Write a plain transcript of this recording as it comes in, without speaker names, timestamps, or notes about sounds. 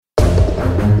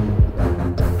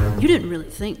You didn't really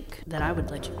think that I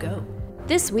would let you go.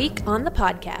 This week on the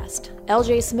podcast,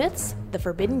 L.J. Smith's The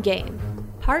Forbidden Game,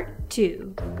 Part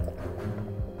 2.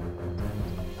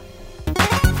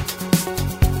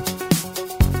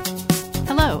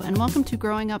 Hello, and welcome to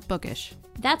Growing Up Bookish.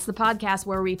 That's the podcast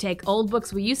where we take old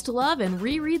books we used to love and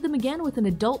reread them again with an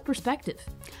adult perspective.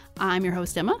 I'm your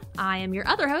host, Emma. I am your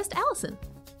other host, Allison.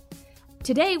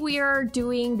 Today we are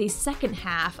doing the second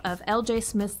half of L.J.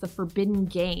 Smith's The Forbidden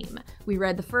Game. We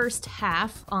read the first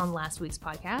half on last week's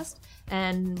podcast,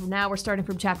 and now we're starting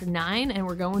from chapter 9, and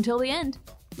we're going till the end.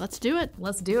 Let's do it.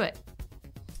 Let's do it.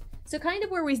 So kind of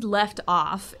where we left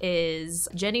off is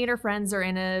Jenny and her friends are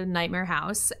in a nightmare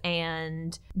house,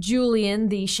 and Julian,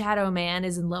 the shadow man,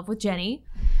 is in love with Jenny.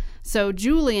 So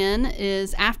Julian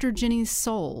is after Jenny's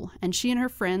soul, and she and her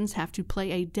friends have to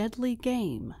play a deadly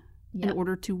game in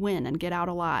order to win and get out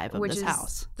alive of this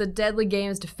house. The deadly game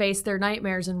is to face their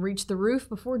nightmares and reach the roof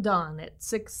before dawn at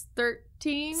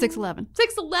 6:13? 6:11.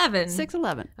 6:11.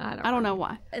 6:11. I don't know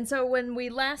why. And so when we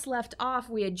last left off,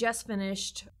 we had just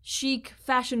finished chic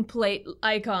fashion plate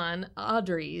icon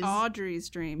Audrey's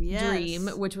dream, yes. Dream,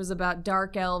 which was about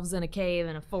dark elves in a cave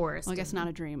in a forest. Well, I guess not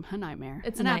a dream, a nightmare.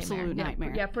 It's an a absolute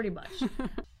nightmare. Yeah, pretty much.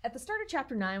 At the start of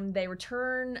chapter 9, they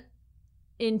return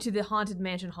into the haunted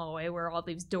mansion hallway where all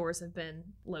these doors have been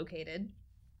located.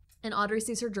 And Audrey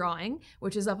sees her drawing,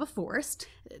 which is of a forest.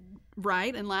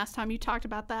 Right, and last time you talked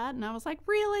about that, and I was like,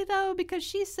 really, though? Because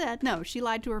she said, no, she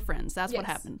lied to her friends. That's what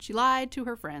happened. She lied to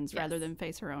her friends rather than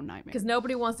face her own nightmare. Because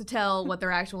nobody wants to tell what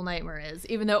their actual nightmare is,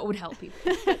 even though it would help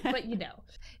people. But you know.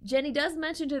 Jenny does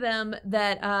mention to them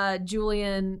that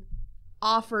Julian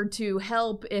offered to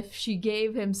help if she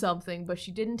gave him something, but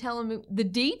she didn't tell him the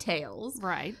details.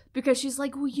 Right. Because she's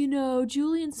like, well, you know,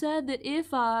 Julian said that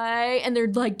if I... And they're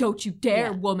like, don't you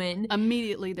dare, woman.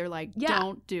 Immediately they're like,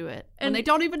 don't do it. And they they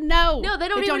don't even know. No, they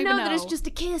don't even know that it's just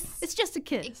a kiss. It's just a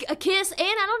kiss. A kiss, and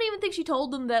I don't even think she told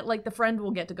them that, like, the friend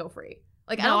will get to go free.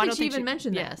 Like, no, I don't think she even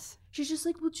mentioned that. Yes. She's just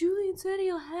like, well, Julian said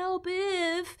he'll help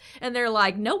if... And they're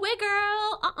like, no way,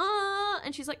 girl,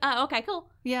 And she's like, oh, okay, cool.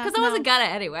 Yeah. Because I wasn't gonna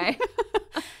anyway.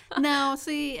 No,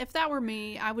 see, if that were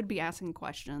me, I would be asking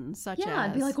questions such as... Yeah,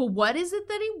 I'd be like, well, what is it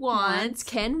that he wants?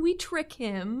 Can we trick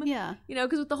him? Yeah. You know,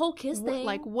 because with the whole kiss thing...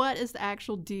 Like, what is the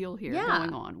actual deal here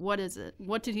going on? What is it?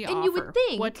 What did he offer? And you would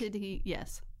think... What did he...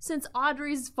 Yes. Since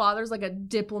Audrey's father's like a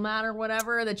diplomat or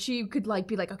whatever, that she could like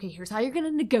be like, okay, here's how you're going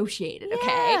to negotiate it,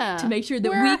 okay? To make sure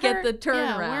that we get the turnaround.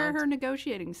 Yeah, where are her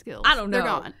negotiating skills? I don't know. They're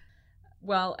gone.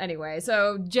 Well, anyway,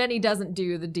 so Jenny doesn't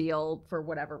do the deal for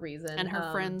whatever reason. And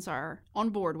her friends are on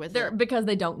board with it. Because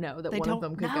they don't know that one of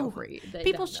them could go free.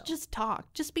 People should just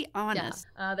talk. Just be honest.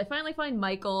 Yeah. They finally find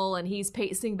Michael, and he's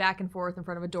pacing back and forth in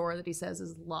front of a door that he says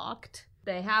is locked.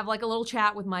 They have like a little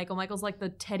chat with Michael. Michael's like the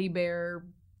teddy bear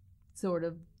sort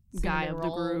of guy of the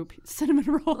group. Cinnamon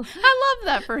roll. I love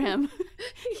that for him.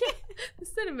 The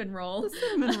cinnamon roll. The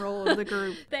cinnamon roll of the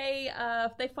group. They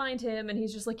find him, and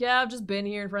he's just like, yeah, I've just been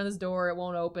here in front of this door. It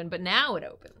won't open. But now it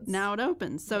opens. Now it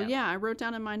opens. So yeah, I wrote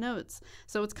down in my notes.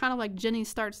 So it's kind of like Jenny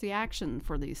starts the action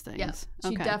for these things. Yes,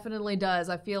 she definitely does.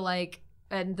 I feel like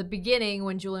at the beginning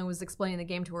when Julian was explaining the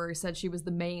game to her, he said she was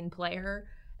the main player.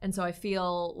 And so I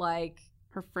feel like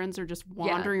her friends are just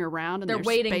wandering around in they're their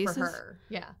waiting spaces. for her.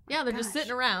 Yeah, they're just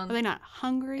sitting around. Are they not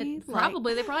hungry?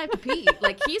 Probably. They probably have to pee.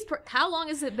 Like how long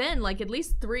has it been? Like at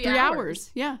least 3 hours. 3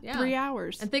 hours. Yeah, 3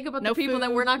 hours. And think about the people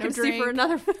that we're not going to see for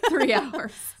another 3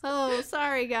 hours. Oh,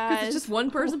 sorry guys. It's just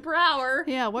one person per hour.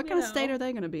 Yeah, what kind of state are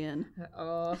they going to be in?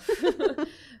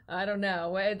 I don't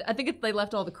know. I think they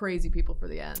left all the crazy people for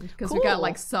the end because we got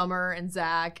like Summer and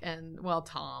Zach and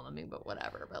Tom. I mean, but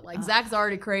whatever. But like Zach's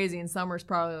already crazy and Summer's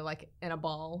probably like in a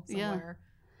ball somewhere.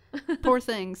 Yeah. Poor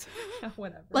things.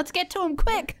 Whatever. Let's get to him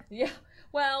quick. Yeah.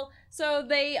 Well, so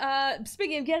they,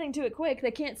 speaking of getting to it quick,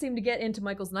 they can't seem to get into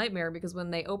Michael's nightmare because when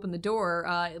they open the door,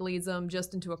 it leads them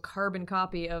just into a carbon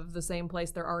copy of the same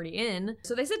place they're already in.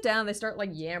 So they sit down, they start like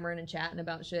yammering and chatting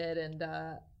about shit and,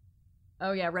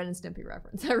 oh yeah, Ren and Stimpy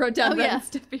reference. I wrote down Ren and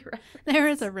Stimpy reference. There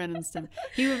is a Ren and Stimpy.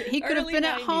 He could have been 90s,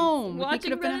 at home. Watching he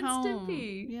could have Ren been at and home.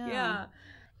 Stimpy. Yeah.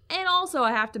 And also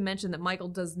I have to mention that Michael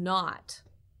does not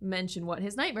mention what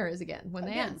his nightmare is again when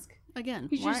they ask. Again.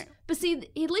 But see,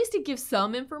 at least he gives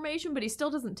some information, but he still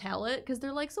doesn't tell it because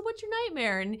they're like, so what's your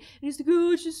nightmare? And he's like,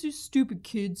 oh, it's just stupid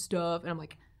kid stuff. And I'm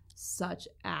like, such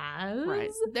as?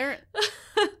 Right.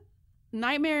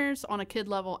 nightmares on a kid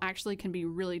level actually can be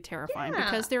really terrifying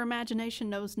because their imagination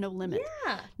knows no limit.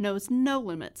 Yeah. Knows no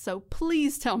limit. So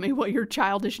please tell me what your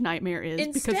childish nightmare is.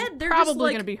 Instead, because it's they're probably just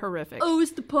like, going to be horrific. Oh,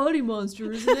 it's the potty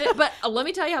monster, isn't it? But let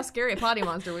me tell you how scary a potty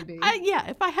monster would be. Yeah,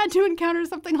 if I had to encounter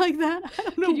something like that, I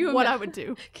don't know what I would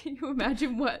do. Can you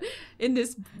imagine what, in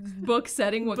this book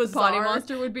setting, what Bizarre. the potty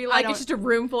monster would be like? It's just a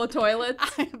room full of toilets.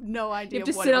 I have no idea. You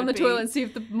have to sit on the toilet and see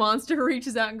if the monster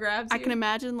reaches out and grabs you. I can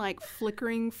imagine like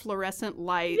flickering fluorescent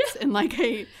lights in like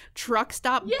a truck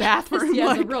stop bathroom. Yeah,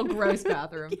 like... it's a real gross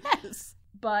bathroom. Yes.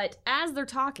 But as they're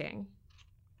talking,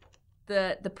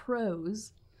 the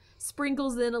prose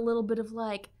sprinkles in a little bit of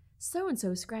like,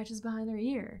 so-and-so scratches behind their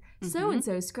ear.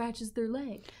 So-and-so scratches their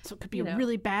leg. So it could be a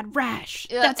really bad rash.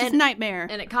 That's his nightmare.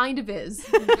 And it kind of is.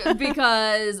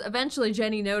 Because eventually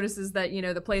Jenny notices that,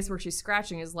 the place where she's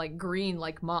scratching is like green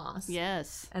like moss.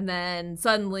 Yes. And then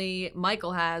suddenly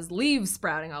Michael has leaves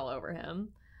sprouting all over him.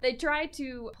 They try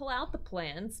to pull out the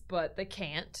plants, but they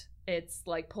can't. It's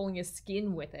like pulling his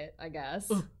skin with it, I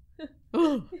guess.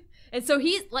 And so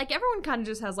he's like, everyone kind of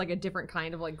just has like a different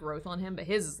kind of like growth on him, but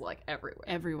his is like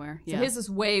everywhere. Yeah. So his is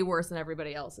way worse than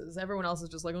everybody else's. Everyone else is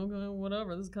just like, okay,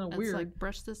 whatever, this is kind of weird. It's like,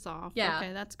 brush this off. Yeah.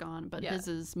 Okay, that's gone. But his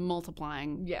is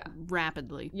multiplying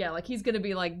rapidly. Yeah, like he's gonna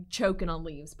be like choking on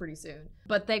leaves pretty soon.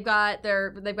 But they've got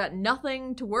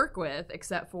nothing to work with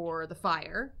except for the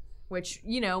fire. Which,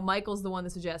 Michael's the one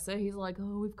that suggests it. He's like,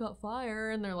 oh, we've got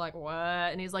fire. And they're like, what?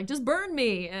 And he's like, just burn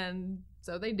me. And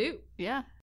so they do. Yeah.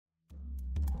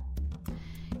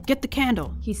 Get the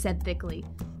candle, he said thickly.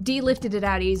 Dee lifted it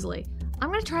out easily. I'm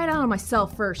going to try it out on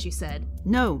myself first, she said.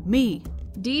 No, me.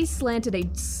 Dee slanted a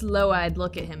slow-eyed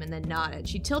look at him and then nodded.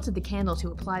 She tilted the candle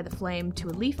to apply the flame to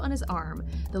a leaf on his arm.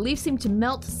 The leaf seemed to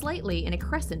melt slightly in a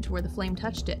crescent where the flame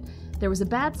touched it. There was a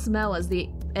bad smell as the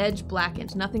edge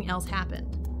blackened. Nothing else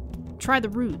happened. Try the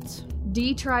roots.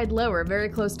 Dee tried lower, very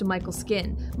close to Michael's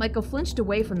skin. Michael flinched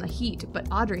away from the heat, but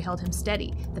Audrey held him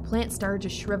steady. The plant started to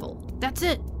shrivel. That's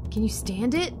it. Can you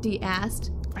stand it? Dee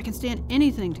asked. I can stand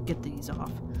anything to get these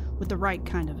off. With the right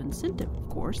kind of incentive, of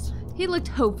course. He looked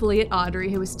hopefully at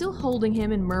Audrey, who was still holding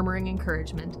him and murmuring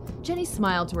encouragement. Jenny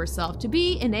smiled to herself. To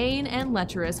be inane and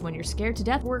lecherous when you're scared to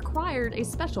death required a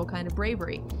special kind of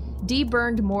bravery. Dee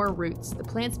burned more roots. The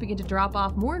plants began to drop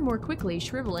off more and more quickly,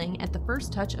 shriveling at the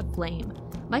first touch of flame.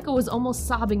 Michael was almost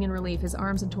sobbing in relief. His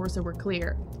arms and torso were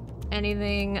clear.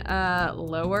 Anything,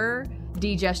 lower?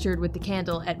 Dee gestured with the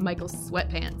candle at Michael's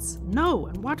sweatpants. No,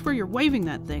 and watch where you're waving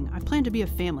that thing. I plan to be a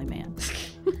family man.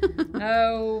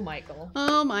 Oh, Michael.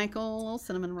 Oh, Michael.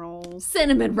 Cinnamon rolls.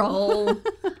 Cinnamon roll.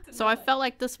 So I felt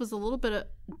like this was a little bit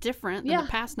different than the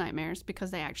past nightmares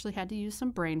because they actually had to use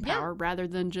some brain power rather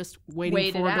than just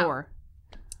waiting for a door.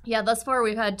 Yeah, thus far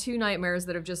we've had 2 nightmares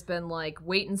that have just been like,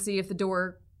 wait and see if the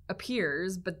door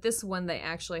appears, but this one they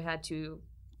actually had to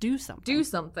do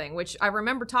something, which I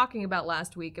remember talking about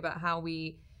last week about how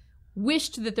we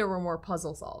wished that there were more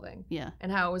puzzle solving. Yeah.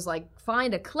 And how it was like,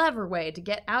 find a clever way to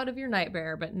get out of your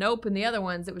nightmare, but nope, in the other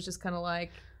ones it was just kind of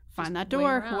like, find that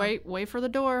door, wait for the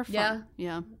door. Yeah.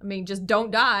 Yeah. I mean, just don't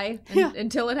die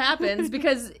until it happens,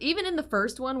 because even in the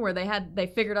first one where they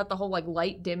figured out the whole like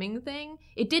light dimming thing,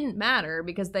 it didn't matter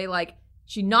because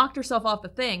she knocked herself off the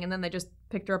thing and then they just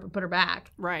picked her up and put her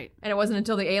back. Right. And it wasn't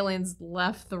until the aliens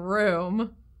left the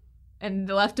room and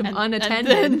left him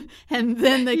unattended. And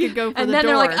then they could go for the door. And then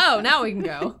they're like, oh, now we can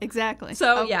go. Exactly.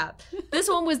 So, yeah. This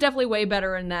one was definitely way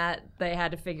better in that they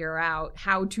had to figure out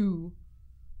how to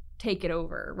take it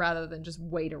over rather than just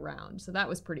wait around. So that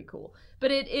was pretty cool.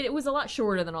 But it was a lot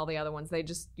shorter than all the other ones. They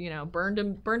just,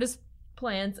 burned his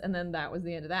plants, and then that was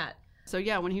the end of that. So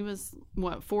yeah, when he was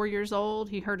 4 years old,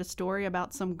 he heard a story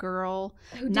about some girl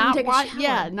who didn't take a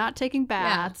shower. not taking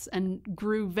baths and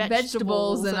grew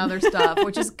vegetables and other stuff,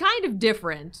 which is kind of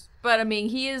different. But I mean,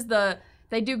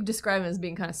 they do describe him as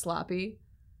being kind of sloppy.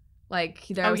 Like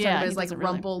there was some of his like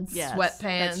rumpled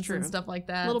sweatpants and stuff like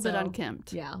that. A little bit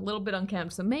unkempt. Yeah, a little bit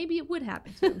unkempt. So maybe it would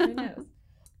happen to him. Who knows?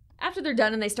 After they're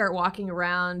done and they start walking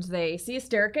around, they see a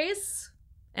staircase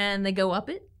and they go up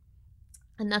it.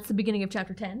 And that's the beginning of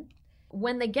chapter 10.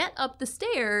 When they get up the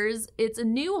stairs, it's a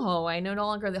new hallway. No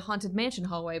longer the Haunted Mansion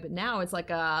hallway, but now it's like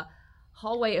a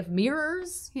hallway of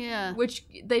mirrors. Yeah. Which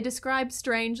they described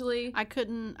strangely. I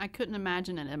couldn't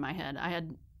imagine it in my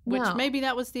head. Maybe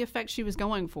that was the effect she was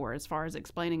going for as far as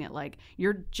explaining it. Like,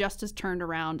 you're just as turned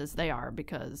around as they are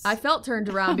because... I felt turned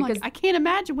around because... I can't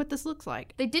imagine what this looks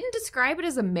like. They didn't describe it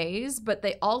as a maze, but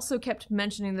they also kept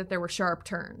mentioning that there were sharp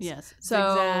turns. Yes. So,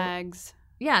 zigzags.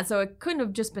 Yeah, so it couldn't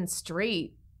have just been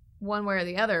straight one way or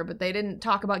the other, but they didn't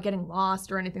talk about getting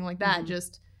lost or anything like that,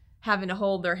 just having to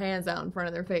hold their hands out in front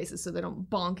of their faces so they don't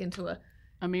bonk into a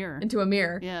a mirror. Into a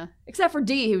mirror. Yeah. Except for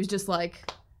Dee, who was just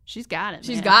like... She's got it,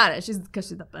 She's got it. Because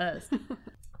she's the best.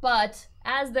 But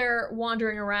as they're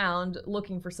wandering around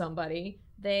looking for somebody,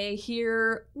 they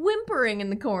hear whimpering in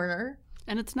the corner.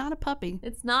 And it's not a puppy.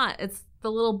 It's not. It's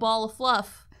the little ball of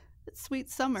fluff. It's Sweet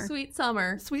Summer. Sweet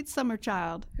Summer. Sweet Summer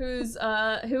child. Who is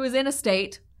in a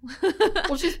state.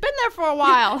 Well, she's been there for a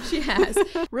while. She has.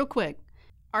 Real quick.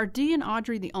 Are Dee and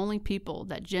Audrey the only people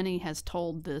that Jenny has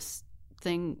told this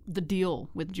thing, the deal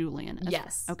with Julian?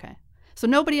 Yes. Okay. So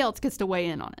nobody else gets to weigh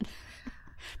in on it.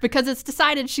 Because it's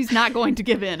decided she's not going to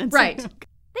give in. Right.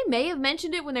 They may have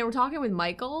mentioned it when they were talking with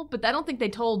Michael, but I don't think they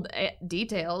told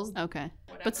details. Okay.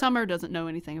 Whatever. But Summer doesn't know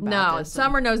anything about this. No,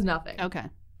 Summer knows nothing. Okay.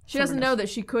 She doesn't know that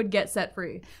she could get set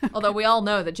free. Although we all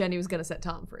know that Jenny was going to set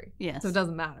Tom free. Yes. So it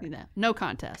doesn't matter. Yeah. No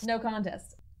contest. No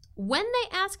contest. When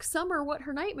they ask Summer what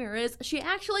her nightmare is, she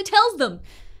actually tells them.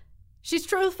 She's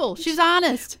truthful. She's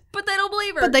honest. But they don't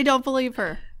believe her. But they don't believe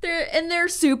her. They're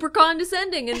super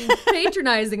condescending and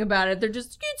patronizing about it. They're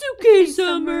just, it's okay,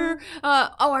 Summer.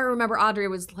 I remember Audrey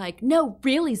was like, no,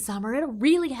 really, Summer, it'll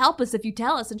really help us if you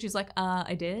tell us. And she's like,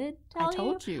 I did tell you. I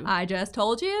told you. I just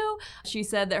told you. She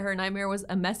said that her nightmare was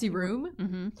a messy room.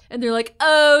 Mm-hmm. And they're like,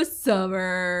 oh,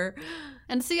 Summer.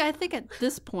 And see, I think at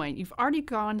this point, you've already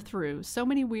gone through so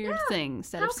many weird things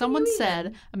that if someone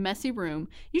said a messy room,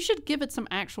 you should give it some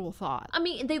actual thought. I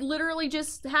mean, they literally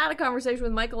just had a conversation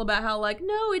with Michael about how, like,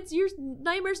 no, it's your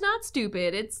nightmare's not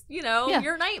stupid. It's,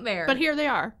 your nightmare. But here they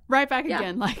are, right back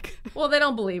again. Like, well, they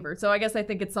don't believe her, so I guess I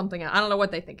think it's something. I don't know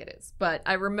what they think it is, but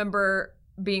I remember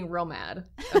being real mad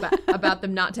about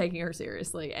them not taking her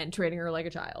seriously and treating her like a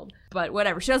child. But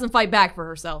whatever, she doesn't fight back for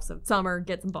herself, so Summer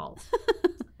gets involved.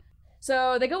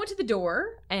 So they go into the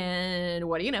door, and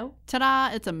what do you know?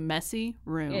 Ta-da, it's a messy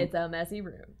room. It's a messy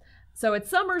room. So it's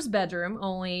Summer's bedroom,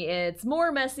 only it's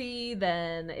more messy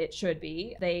than it should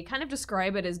be. They kind of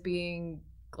describe it as being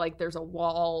like there's a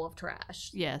wall of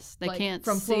trash. Yes, they like, can't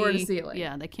from see, floor to ceiling.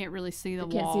 Yeah, they can't really see the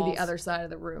walls. They can't see the other side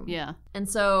of the room. Yeah. And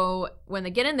so when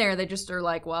they get in there, they just are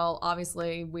like, well,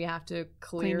 obviously we have to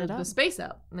clear the space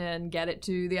up and get it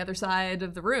to the other side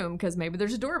of the room because maybe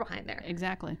there's a door behind there.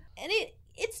 Exactly. And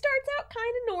it starts out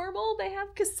kind of normal. They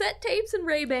have cassette tapes and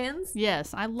Ray-Bans.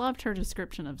 Yes, I loved her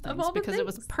description of things because it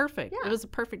was perfect. Yeah. It was a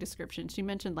perfect description. She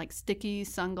mentioned like sticky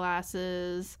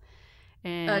sunglasses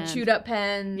and chewed up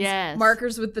pens. Yes.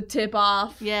 Markers with the tip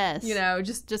off. Yes.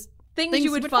 Just things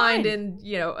you would find in,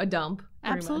 a dump.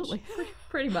 Absolutely.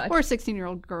 Pretty much. Or a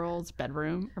 16-year-old girl's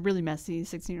bedroom. A really messy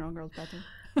 16-year-old girl's bedroom.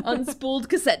 Unspooled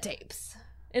cassette tapes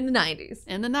in the 90s.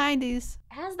 In the 90s.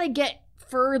 As they get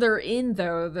further in,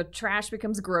 though, the trash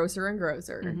becomes grosser and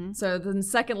grosser. Mm-hmm. So the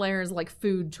second layer is like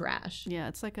food trash. Yeah,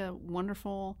 it's like a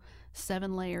wonderful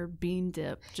 7-layer bean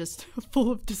dip just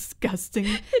full of disgusting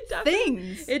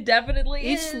things. It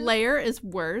definitely is. Each layer is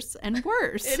worse and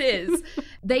worse. It is.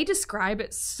 They describe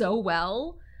it so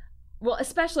well. Well,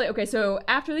 especially, okay, so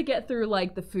after they get through,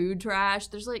 like, the food trash,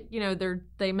 there's, like,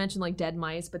 they mention, like, dead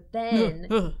mice, but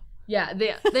then... Yeah,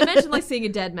 they mentioned like seeing a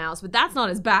dead mouse, but that's not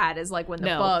as bad as like when the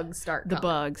bugs start coming. The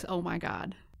bugs, oh my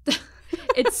God.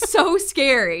 It's so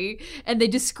scary. And they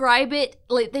describe it,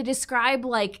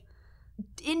 like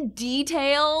in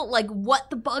detail, like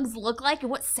what the bugs look like and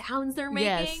what sounds they're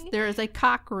making. Yes, there is a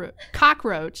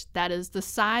cockroach that is the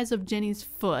size of Jenny's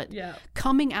foot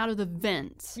coming out of the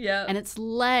vents. Yeah. And its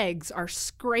legs are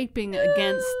scraping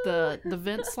against the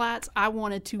vent slats. I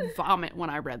wanted to vomit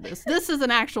when I read this. This is an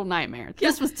actual nightmare.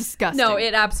 This was disgusting. No,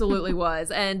 it absolutely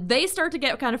was. And they start to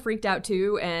get kind of freaked out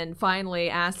too and finally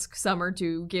ask Summer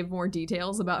to give more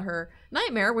details about her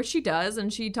nightmare, which she does,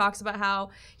 and she talks about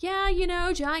how,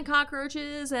 giant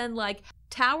cockroaches and like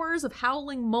towers of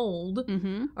howling mold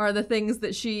are the things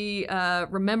that she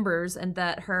remembers, and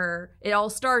that it all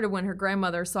started when her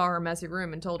grandmother saw her messy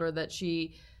room and told her that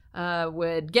she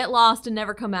would get lost and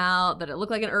never come out, that it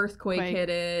looked like an earthquake hit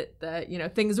it,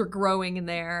 that things were growing in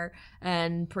there,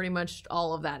 and pretty much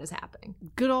all of that is happening.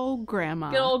 Good old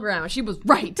grandma. She was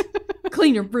right.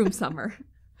 Clean your room, Summer.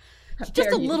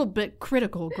 Just a little bit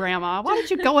critical, Grandma. Why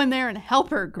don't you go in there and help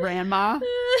her, Grandma?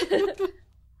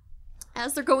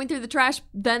 As they're going through the trash,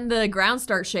 then the ground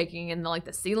starts shaking and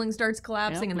the ceiling starts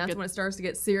collapsing, and that's when it starts to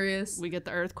get serious. We get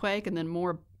the earthquake, and then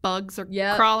more bugs are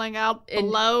crawling out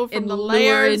below from the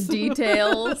layers.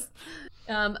 Details.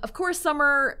 Of course,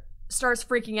 Summer starts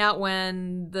freaking out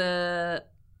when the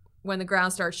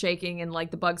ground starts shaking and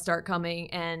the bugs start coming,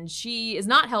 and she is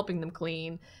not helping them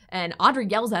clean. And Audrey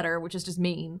yells at her, which is just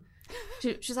mean.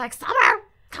 She's like, Summer,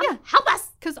 Come help us.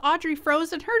 Because Audrey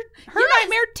froze in her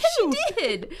nightmare too. She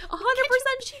did. 100%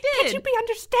 she did. Can't you be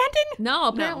understanding? No,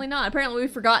 apparently not. Apparently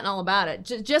we've forgotten all about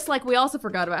it. Just like we also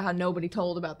forgot about how nobody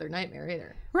told about their nightmare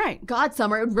either. Right. God,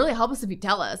 Summer, it would really help us if you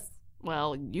tell us.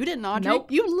 Well, you didn't, Audrey.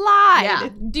 Nope. You lied. Yeah,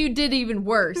 you did even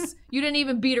worse. You didn't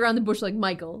even beat around the bush like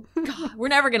Michael. God, we're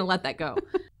never going to let that go.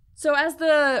 So as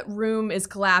the room is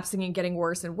collapsing and getting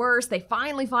worse and worse, they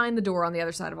finally find the door on the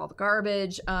other side of all the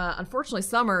garbage. Unfortunately,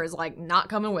 Summer is like not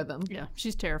coming with them. Yeah,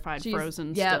 she's terrified,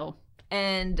 frozen still.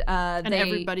 And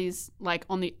everybody's like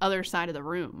on the other side of the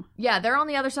room. Yeah, they're on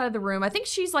the other side of the room. I think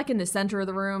she's like in the center of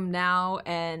the room now,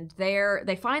 and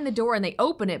they find the door and they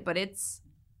open it, but it's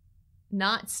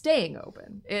not staying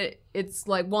open. It's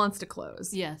like wants to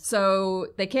close. Yes. So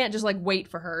they can't just like wait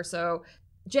for her. So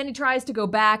Jenny tries to go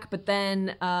back, but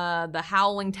then the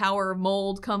howling tower of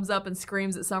mold comes up and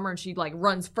screams at Summer, and she like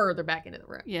runs further back into the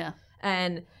room. Yeah.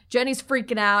 And Jenny's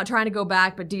freaking out, trying to go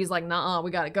back, but Dee's like, "Nuh-uh, we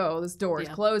gotta go. This door is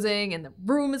closing, and the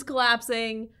room is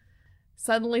collapsing."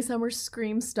 Suddenly, Summer's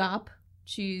screams stop.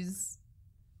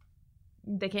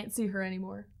 They can't see her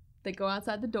anymore. They go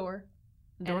outside the door.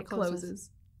 The door closes.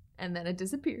 And then it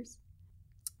disappears.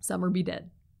 Summer be dead.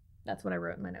 That's what I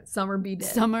wrote in my notes. Summer be dead.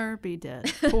 Summer be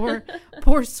dead.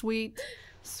 Poor sweet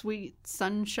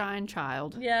sunshine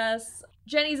child. Yes.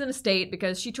 Jenny's in a state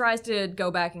because she tries to go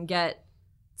back and get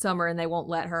Summer and they won't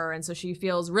let her. And so she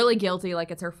feels really guilty, like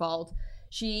it's her fault.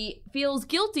 She feels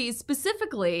guilty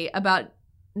specifically about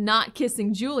not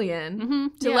kissing Julian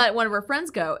to let one of her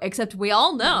friends go, except we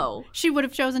all know she would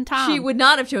have chosen Tom. She would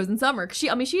not have chosen Summer. She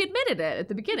admitted it at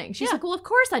the beginning. She's like, well, of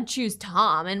course I'd choose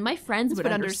Tom, and my friends would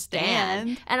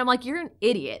understand. And I'm like, you're an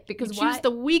idiot, because choose the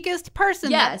weakest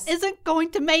person that isn't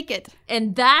going to make it.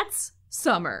 And that's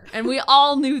Summer. And we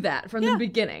all knew that from the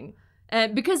beginning.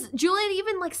 And because Julian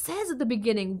even like says at the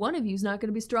beginning, one of you's not going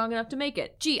to be strong enough to make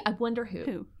it. Gee, I wonder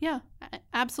who. Yeah,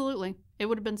 absolutely. It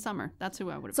would have been Summer. That's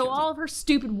who I would have chosen. So all of her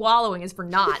stupid wallowing is for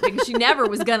naught, because she never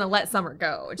was going to let Summer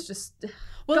go. It's just...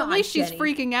 Well, at least she's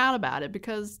freaking out about it,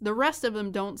 because the rest of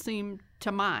them don't seem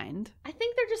to mind. I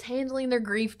think they're just handling their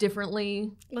grief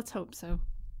differently. Let's hope so.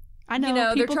 I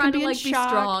know people they're trying can to be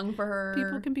strong for her.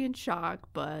 People can be in shock,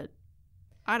 but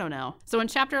I don't know. So in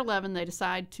chapter 11, they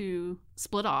decide to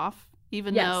split off,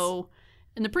 even though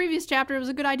in the previous chapter it was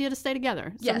a good idea to stay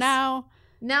together. So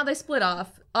now they split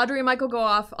off. Audrey and Michael go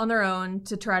off on their own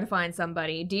to try to find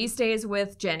somebody. Dee stays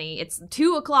with Jenny. It's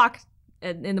 2:00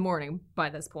 in the morning by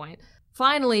this point.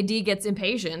 Finally, Dee gets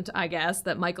impatient, I guess,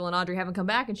 that Michael and Audrey haven't come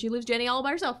back, and she leaves Jenny all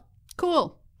by herself.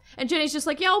 Cool. And Jenny's just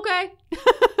like, yeah, okay.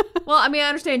 Well, I mean, I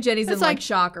understand Jenny's in like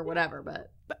shock or whatever,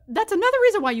 but that's another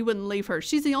reason why you wouldn't leave her.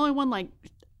 She's the only one like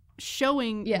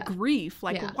showing grief.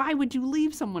 Like, why would you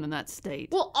leave someone in that state?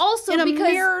 Well, also in a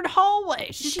because mirrored hallway,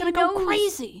 she's gonna go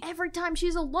crazy. Every time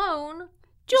she's alone,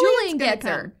 Julian gets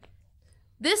her.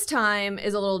 This time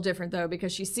is a little different though,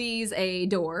 because she sees a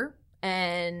door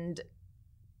and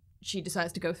she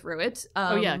decides to go through it.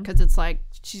 Because it's like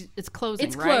it's closing.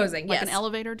 It's closing, like an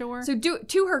elevator door. So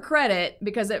to her credit,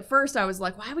 because at first I was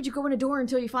like, why would you go in a door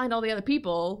until you find all the other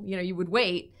people? You know, you would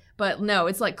wait. But no,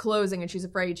 it's like closing, and she's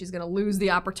afraid she's going to lose the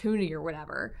opportunity or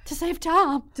whatever. To save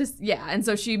Tom. And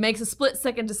so she makes a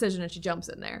split-second decision, and she jumps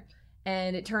in there.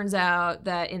 And it turns out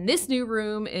that in this new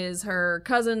room is her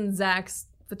cousin Zach's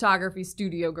photography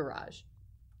studio garage,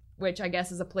 which I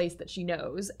guess is a place that she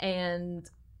knows. And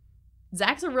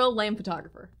Zach's a real lame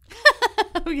photographer.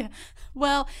 Oh, yeah.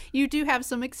 Well, you do have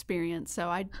some experience, so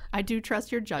I do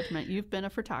trust your judgment. You've been a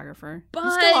photographer. But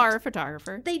you still are a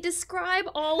photographer. They describe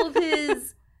all of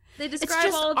his... It's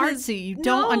just artsy. You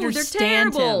don't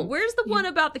understand they're terrible. him. Where's the one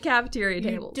about the cafeteria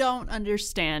tables? You don't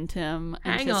understand him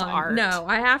and his art. No,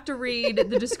 I have to read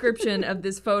the description of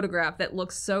this photograph that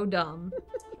looks so dumb.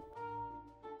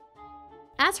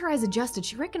 As her eyes adjusted,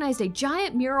 she recognized a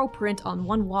giant mural print on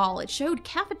one wall. It showed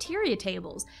cafeteria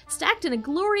tables, stacked in a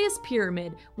glorious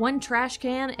pyramid, one trash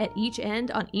can at each end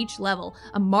on each level,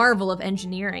 a marvel of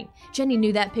engineering. Jenny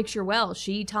knew that picture well.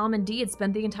 She, Tom, and Dee had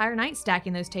spent the entire night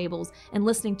stacking those tables and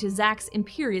listening to Zach's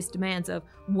imperious demands of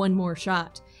one more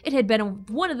shot. It had been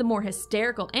one of the more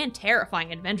hysterical and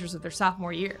terrifying adventures of their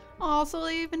sophomore year. Also,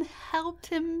 they even helped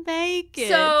him make it.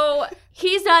 So,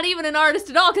 he's not even an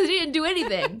artist at all because he didn't do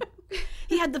anything.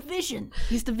 He had the vision.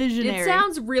 He's the visionary. It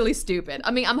sounds really stupid.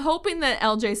 I mean, I'm hoping that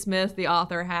L.J. Smith, the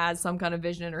author, has some kind of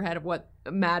vision in her head of what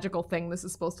magical thing this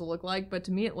is supposed to look like, but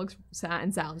to me it looks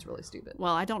and sounds really stupid.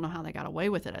 Well, I don't know how they got away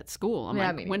with it at school. I'm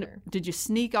like, when did you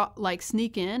sneak in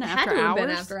it after had to hours? have been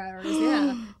after hours,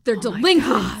 yeah. They're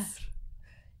delinquents.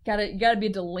 You gotta be a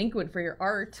delinquent for your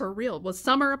art. For real. Was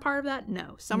Summer a part of that?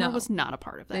 No. Summer was not a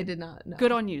part of that. They did not. No.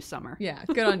 Good on you, Summer. Yeah,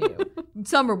 good on you.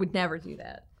 Summer would never do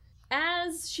that.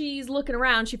 As she's looking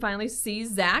around, she finally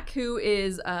sees Zach, who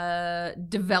is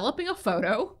developing a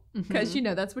photo. Because,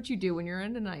 that's what you do when you're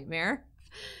in a nightmare.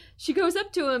 She goes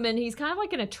up to him, and he's kind of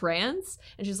like in a trance.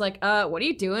 And she's like, what are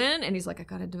you doing? And he's like, I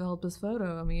gotta develop this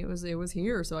photo. I mean, it was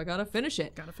here, so I gotta finish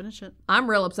it. I'm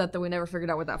real upset that we never figured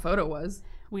out what that photo was.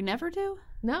 We never do?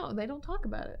 No, they don't talk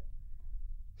about it.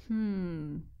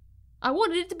 I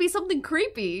wanted it to be something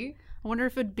creepy. I wonder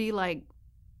if it'd be like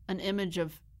an image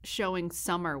of showing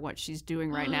Summer what she's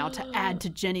doing right now to add to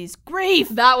Jenny's grief.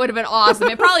 That would have been awesome.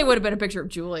 It probably would have been a picture of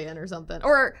Julian or something.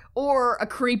 Or a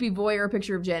creepy voyeur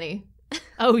picture of Jenny.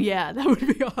 Oh yeah, that would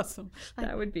be awesome.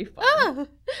 That would be fun.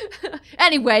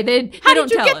 Anyway, they don't tell us. How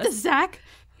did you get this, Zach?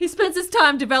 He spends his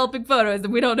time developing photos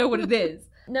and we don't know what it is.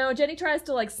 No, Jenny tries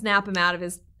to like snap him out of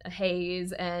his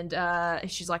haze, and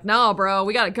she's like, no, bro,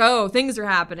 we gotta go. Things are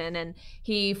happening. And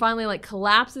he finally like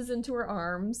collapses into her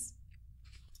arms.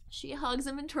 She hugs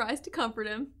him and tries to comfort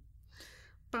him.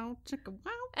 And then all of a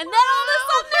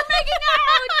sudden they're making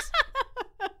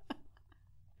out!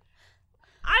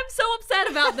 I'm so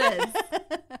upset about this.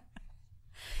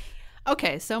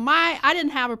 Okay, so I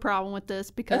didn't have a problem with this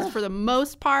because for the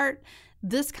most part,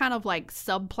 this kind of like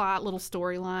subplot little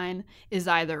storyline is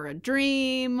either a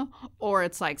dream or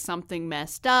it's like something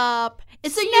messed up.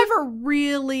 It's never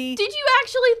really... Did you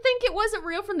actually think it wasn't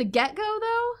real from the get-go,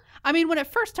 though? I mean, when it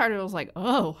first started, I was like,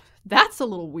 oh, that's a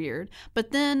little weird.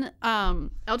 But then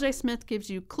L.J. Smith gives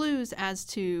you clues as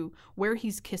to where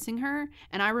he's kissing her.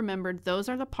 And I remembered those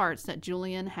are the parts that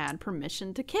Julian had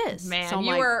permission to kiss. Man, so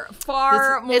you were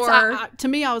far more... to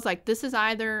me, I was like, this is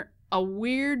either a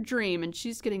weird dream and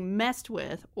she's getting messed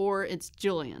with, or it's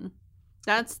Julian.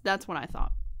 That's what I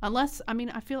thought. Unless, I mean,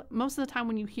 I feel most of the time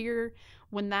when you hear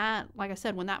when that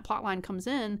plot line comes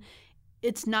in,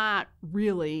 it's not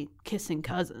really kissing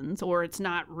cousins, or it's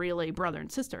not really brother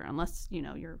and sister, unless,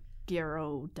 you're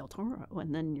Guillermo del Toro,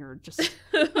 and then you're just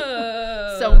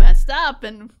so messed up.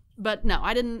 But no,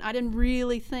 I didn't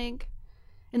really think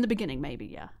in the beginning.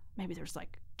 Maybe there's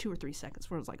like 2 or 3 seconds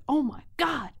where it was like, oh my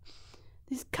God,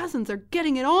 these cousins are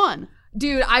getting it on.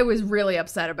 Dude, I was really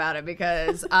upset about it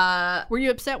because... Were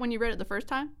you upset when you read it the first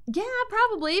time? Yeah,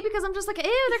 probably, because I'm just like,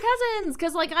 ew, they're cousins.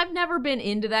 Because, like, I've never been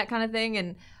into that kind of thing,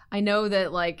 and I know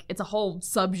that, like, it's a whole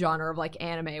subgenre of, like,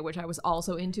 anime, which I was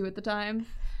also into at the time.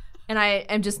 And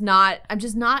I'm just not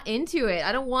into it.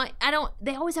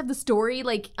 They always have the story,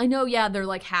 like, I know, yeah, they're,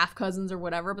 like, half cousins or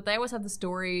whatever, but they always have the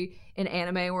story in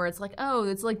anime where it's like, oh,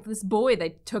 it's like this boy they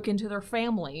took into their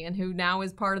family and who now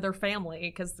is part of their family,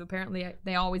 because apparently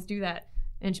they always do that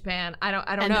in Japan. I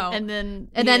don't know. And then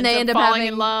they end up falling having,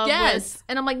 in love. Yes.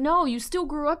 And I'm like, no, you still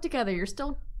grew up together. You're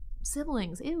still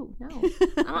siblings. Ew, no.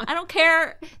 I don't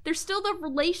care. There's still the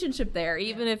relationship there,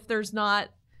 even if there's not.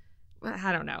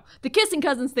 I don't know. The kissing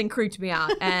cousins thing creeped me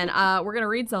out, and we're going to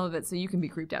read some of it so you can be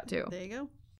creeped out too. There you go.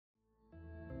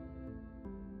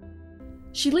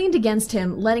 She leaned against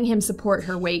him, letting him support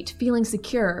her weight, feeling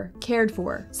secure, cared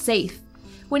for, safe.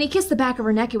 When he kissed the back of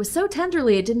her neck, it was so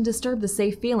tenderly it didn't disturb the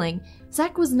safe feeling.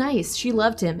 Zach was nice, she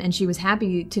loved him, and she was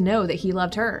happy to know that he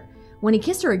loved her. When he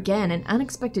kissed her again, an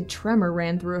unexpected tremor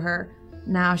ran through her.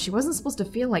 Now, she wasn't supposed to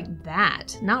feel like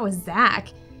that. Not with Zach.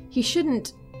 He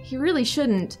really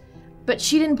shouldn't. But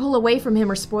she didn't pull away from him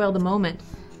or spoil the moment.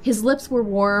 His lips were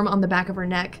warm on the back of her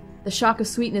neck. The shock of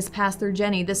sweetness passed through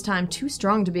Jenny, this time too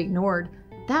strong to be ignored.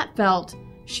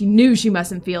 She knew she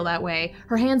mustn't feel that way.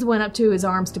 Her hands went up to his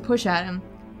arms to push at him.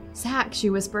 Zach, she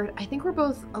whispered, I think we're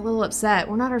both a little upset.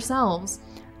 We're not ourselves.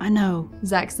 I know,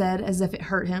 Zach said, as if it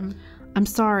hurt him. I'm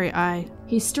sorry,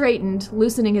 He straightened,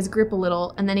 loosening his grip a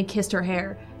little, and then he kissed her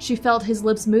hair. She felt his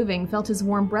lips moving, felt his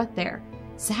warm breath there.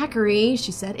 Zachary,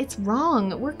 she said, it's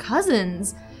wrong. We're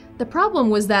cousins. The problem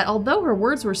was that although her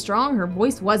words were strong, her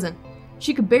voice wasn't.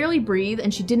 She could barely breathe,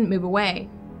 and she didn't move away.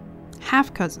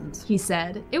 Half cousins, he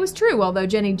said. It was true, although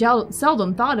Jenny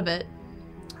seldom thought of it.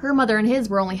 Her mother and his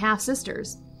were only half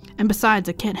sisters. And besides,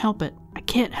 I can't help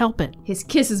it. His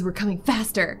kisses were coming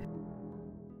faster.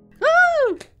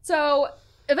 Woo! So,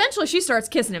 eventually she starts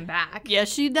kissing him back.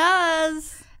 Yes, she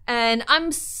does. And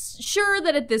I'm sure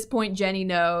that at this point Jenny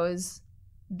knows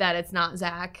that it's not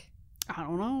Zach. I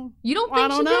don't know. You don't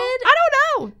think she did? I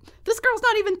don't know. This girl's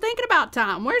not even thinking about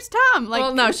Tom. Where's Tom?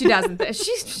 Well, no, she doesn't.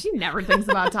 She never thinks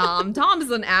about Tom. Tom is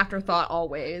an afterthought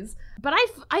always. But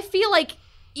I feel like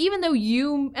even though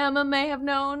you, Emma, may have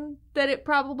known that it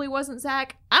probably wasn't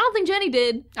Zach, I don't think Jenny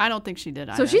did. I don't think she did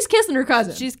either. So she's kissing her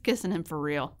cousin. She's kissing him for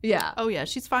real. Yeah. Oh, yeah.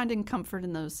 She's finding comfort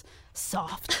in those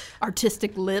soft,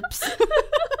 artistic lips.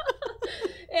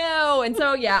 Ew. And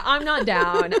so, yeah, I'm not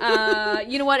down.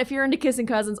 You know what? If you're into kissing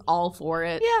cousins, all for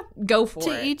it. Yeah. Go for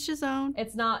To it. each his own.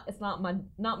 It's not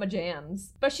my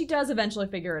jams. But she does eventually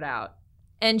figure it out.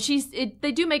 And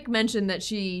they do make mention that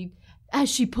as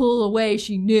she pulled away,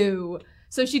 she knew.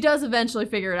 So she does eventually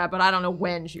figure it out, but I don't know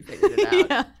when she figured it out.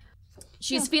 Yeah.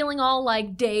 She's feeling all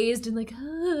like dazed and like,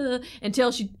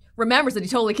 until she remembers that he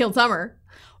totally killed Summer.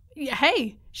 Yeah,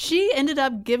 hey, she ended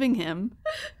up giving him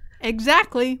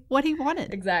exactly what he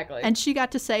wanted. Exactly. And she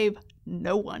got to save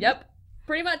no one. Yep.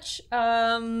 Pretty much.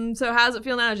 So how's it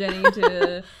feel now, Jenny,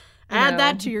 to Add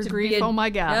that to your to grief. be a- Oh my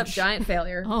Yep, gosh. giant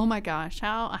failure. Oh my gosh.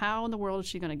 How in the world is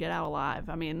she going to get out alive?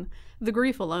 I mean, the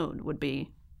grief alone would be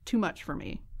too much for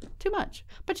me. Too much.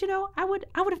 But I would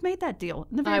have made that deal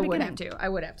in the very beginning. I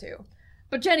would have to.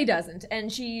 But Jenny doesn't, and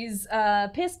she's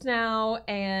pissed now,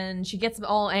 and she gets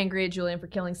all angry at Julian for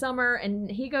killing Summer,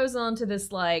 and he goes on to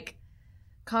this, like,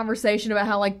 conversation about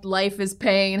how, like, life is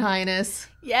pain, Highness.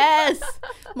 Yes.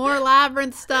 More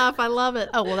labyrinth stuff. I love it.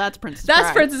 Oh, well, that's Princess That's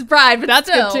Bride. Princess Bride, but That's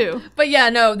still. good, too. But yeah,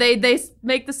 no, they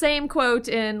make the same quote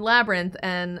in Labyrinth,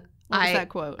 and What was that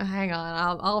quote? Hang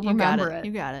on, I'll You got remember it.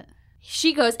 You got it.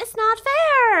 She goes, "It's not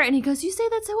fair," and he goes, "You say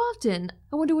that so often.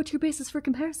 I wonder what your basis for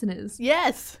comparison is."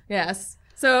 Yes. Yes.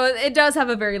 So it does have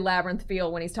a very Labyrinth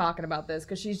feel when he's talking about this,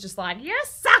 because she's just like, "You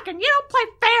suck and you don't play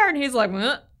fair," and he's like,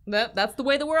 that's the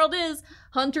way the world is.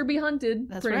 Hunter be hunted,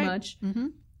 That's pretty right. much. Mm-hmm.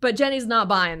 But Jenny's not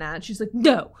buying that. She's like,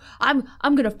 "No, I'm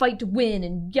gonna fight to win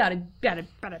and yada. Yeah,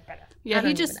 I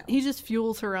don't he even know. just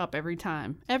fuels her up every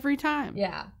time. Every time.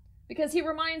 Yeah. Because he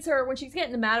reminds her, when she's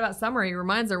getting mad about Summer, he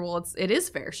reminds her, well, it is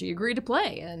fair. She agreed to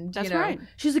play. And, That's right.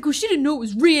 She's like, well, she didn't know it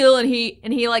was real. And he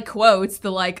like, quotes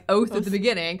the, like, oath at the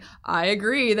beginning. I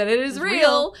agree that it is It's real.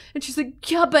 real. And she's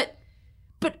like, yeah, but,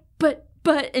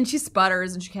 and she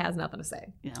sputters and she has nothing to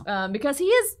say. Yeah. Because he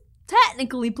is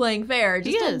technically playing fair.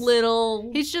 Just He a is. little.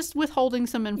 He's just withholding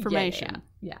some information.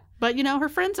 Yeah. But, her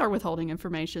friends are withholding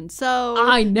information. So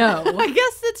I know. I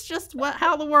guess it's just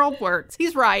how the world works.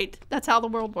 He's right. That's how the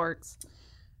world works.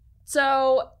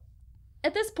 So,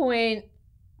 at this point,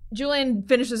 Julian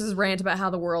finishes his rant about how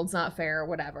the world's not fair or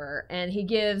whatever, and he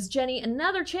gives Jenny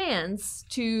another chance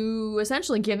to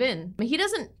essentially give in. He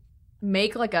doesn't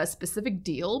make, like, a specific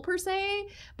deal, per se,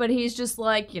 but he's just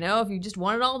like, if you just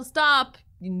want it all to stop,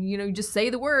 you just say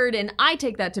the word, and I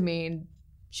take that to mean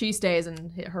she stays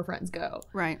and her friends go.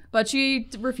 Right. But she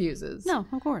refuses. No,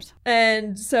 of course.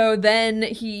 And so then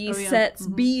he Oh, yeah. sets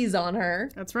Mhm. bees on her.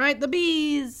 That's right. The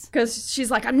bees. Because she's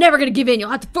like, I'm never going to give in. You'll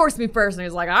have to force me first. And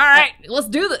he's like, all right, let's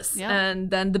do this. Yeah. And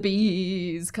then the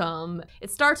bees come.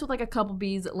 It starts with like a couple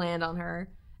bees that land on her.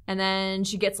 And then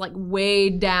she gets like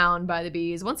weighed down by the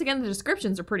bees. Once again, the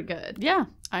descriptions are pretty good. Yeah,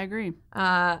 I agree. They're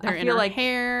I in feel her like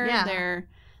hair. yeah.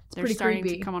 They're pretty starting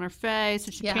creepy. to come on her face,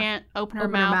 so she Yeah. can't open her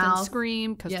Open her mouth and mouth.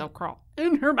 scream because Yep. they'll crawl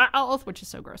in her mouth, which is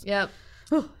so gross. Yep.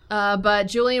 But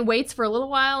Julian waits for a little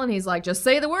while and he's like, just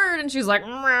say the word. And she's like,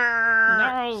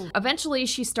 No. Eventually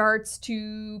she starts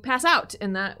to pass out.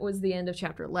 And that was the end of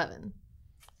chapter 11.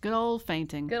 Good old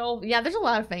fainting. Good old, yeah, there's a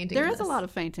lot of fainting. There in is a this. lot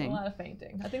of fainting. A lot of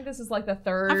fainting. I think this is like the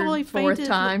third, I've only fourth fainted-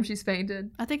 time she's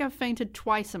fainted. I think I've fainted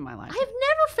twice in my life. I have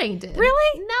never fainted.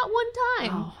 Really? Not one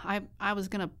time. Oh, I was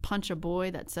gonna punch a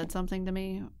boy that said something to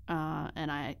me,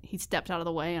 and he stepped out of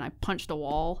the way, and I punched a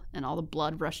wall, and all the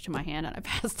blood rushed to my hand, and I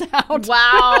passed out.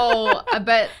 Wow. I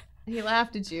bet he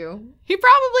laughed at you. He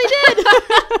probably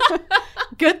did.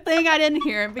 Good thing I didn't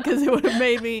hear it because it would have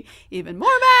made me even more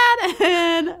mad,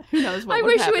 and who knows what I would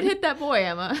wish you happen. had hit that boy,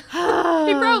 Emma.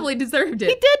 He probably deserved He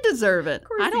it. did deserve it.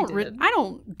 course I he don't. did. I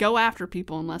don't go after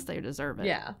people unless they deserve it.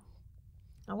 Yeah.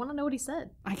 I want to know what he said.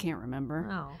 I can't remember.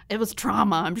 Oh. It was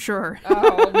trauma, I'm sure.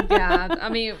 Oh, yeah. I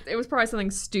mean, it was probably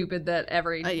something stupid that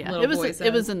every Yeah, little it was. boy said.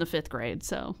 It was in the 5th grade,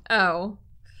 so Oh.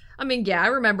 I mean, yeah, I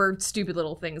remember stupid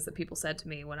little things that people said to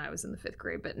me when I was in the 5th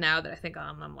grade, but now that I think on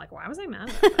them, I'm like, why was I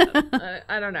mad about that?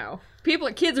 I don't know.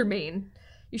 Kids are mean.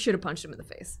 You should have punched him in the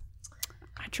face.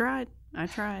 I tried.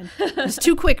 It's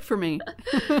too quick for me.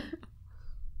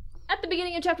 At the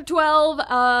beginning of chapter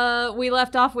 12, we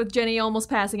left off with Jenny almost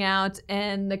passing out,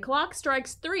 and the clock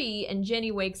strikes 3, and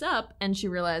Jenny wakes up, and she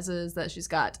realizes that she's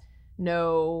got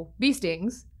no bee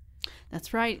stings.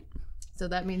 That's right. So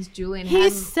that means Julian He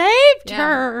had... saved Yeah.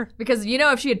 her. Because,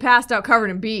 if she had passed out covered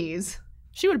in bees...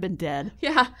 She would have been dead.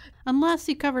 Yeah. Unless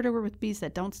he covered her with bees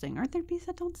that don't sting. Aren't there bees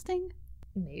that don't sting?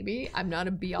 Maybe. I'm not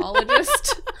a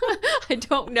biologist. I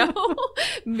don't know.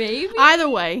 Maybe. Either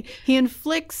way, he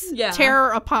inflicts Yeah.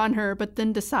 terror upon her, but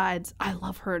then decides, I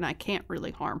love her and I can't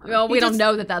really harm her. Well, He we don't just-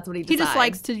 know that that's what he He decides. just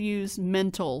likes to use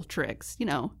mental tricks,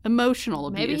 emotional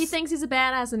abuse. Maybe he thinks he's a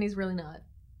badass and he's really not.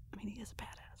 I mean, he is a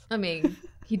badass. I mean,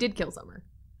 he did kill Summer.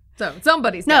 So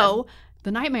somebody's No,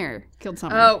 the nightmare killed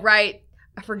Summer. dead. Oh, right.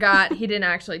 I forgot. He didn't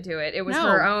actually do it. It was No,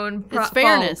 her own it's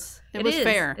fairness. fault. It was is.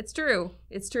 fair. It's true.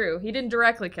 It's true. He didn't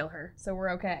directly kill her, so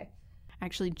we're okay.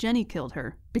 Actually, Jenny killed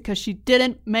her because she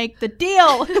didn't make the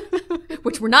deal.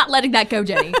 Which we're not letting that go,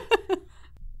 Jenny.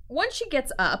 Once she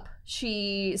gets up,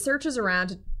 she searches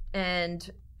around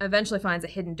and eventually finds a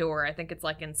hidden door. I think it's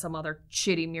like in some other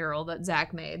shitty mural that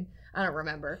Zach made. I don't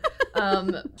remember.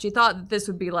 She thought that this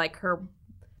would be like her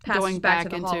passage Going back back to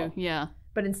the into, hall. yeah.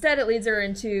 But instead it leads her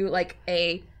into like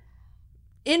a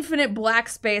infinite black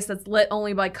space that's lit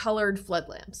only by colored flood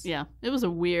lamps. Yeah, it was a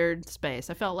weird space.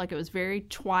 I felt like it was very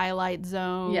Twilight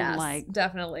Zone. Yes, like,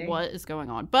 definitely. what is going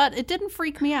on? But it didn't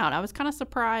freak me out. I was kind of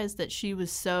surprised that she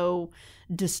was so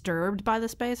disturbed by the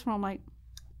space. When I'm like,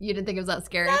 You didn't think it was that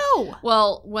scary? no.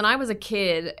 Well, when I was a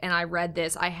kid and I read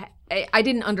this, I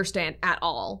didn't understand at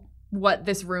all what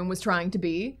this room was trying to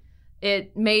be.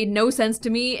 It made no sense to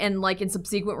me, and like in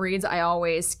subsequent reads, I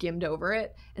always skimmed over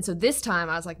it. And so this time,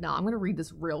 I was like, "No, I'm going to read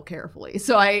this real carefully,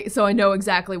 so I know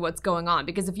exactly what's going on."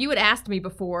 Because if you had asked me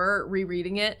before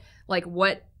rereading it, like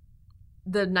what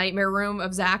the nightmare room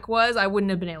of Zach was, I wouldn't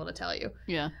have been able to tell you.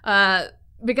 Yeah.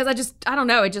 Because I don't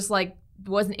know, it just like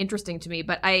wasn't interesting to me.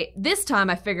 But this time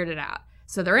I figured it out.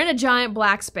 So they're in a giant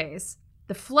black space.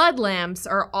 The flood lamps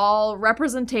are all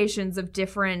representations of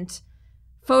different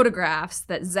photographs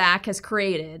that Zach has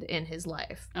created in his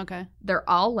life. Okay. They're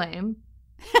all lame.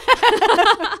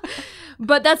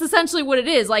 But that's essentially what it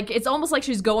is. Like, it's almost like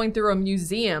she's going through a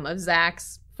museum of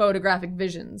Zach's photographic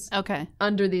visions Okay.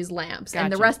 under these lamps.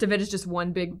 And the Gotcha. rest of it is just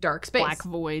one big dark space. Black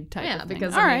void type Yeah, of thing.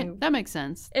 because, All I right, mean, that makes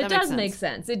sense. It That does makes make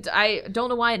sense. I don't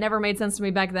know why it never made sense to me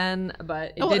back then,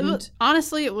 but it didn't.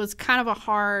 Honestly, it was kind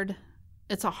of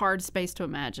it's a hard space to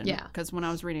imagine. Yeah. Because when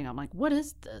I was reading, I'm like, what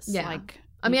is this? Yeah. Like,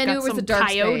 I mean, you've I knew got it was some a dark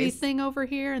coyote space. thing over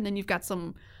here, and then you've got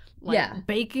some like Yeah.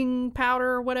 baking powder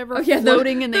or whatever Oh, yeah,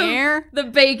 floating in the air. The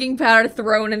baking powder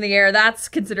thrown in the air, that's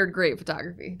considered great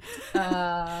photography.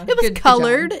 It was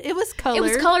colored. It was colored. It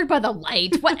was colored by the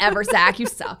light. Whatever, Zach, you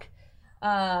suck.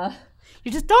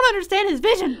 You just don't understand his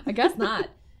vision. I guess not.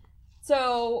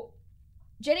 So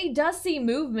Jenny does see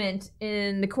movement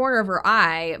in the corner of her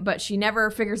eye, but she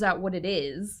never figures out what it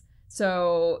is.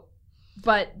 So,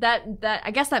 but that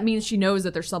I guess that means she knows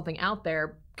that there's something out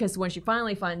there, because when she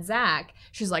finally finds Zach,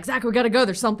 she's like, Zach, we gotta go.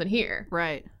 There's something here.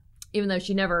 Right. Even though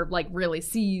she never like really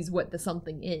sees what the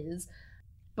something is.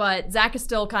 But Zach is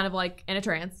still kind of like in a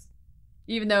trance.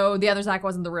 Even though the other Zach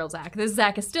wasn't the real Zach. This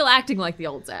Zach is still acting like the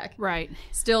old Zach. Right.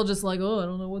 Still just like, oh, I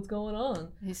don't know what's going on.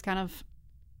 He's kind of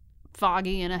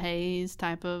foggy in a haze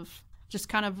type of, just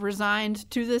kind of resigned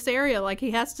to this area, like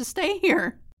he has to stay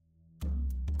here.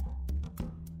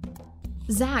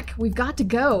 Zach, we've got to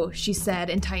go, she said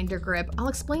and tightened her grip. I'll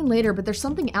explain later, but there's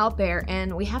something out there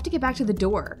and we have to get back to the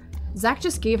door. Zach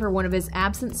just gave her one of his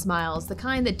absent smiles, the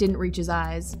kind that didn't reach his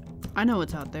eyes. I know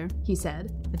what's out there. He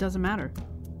said. It doesn't matter.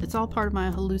 It's all part of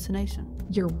my hallucination.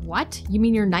 Your what? You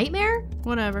mean your nightmare?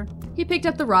 Whatever. He picked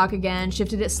up the rock again,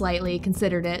 shifted it slightly,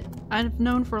 considered it. I've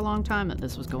known for a long time that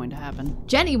this was going to happen.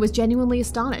 Jenny was genuinely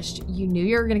astonished. You knew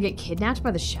you were going to get kidnapped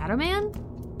by the Shadow Man?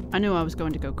 I knew I was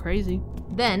going to go crazy.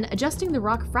 Then, adjusting the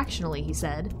rock fractionally, he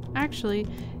said, Actually,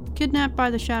 kidnapped by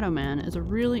the Shadow Man is a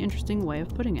really interesting way of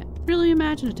putting it. Really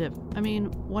imaginative. I mean,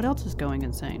 what else is going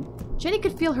insane? Jenny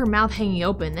could feel her mouth hanging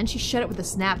open, then she shut it with a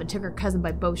snap and took her cousin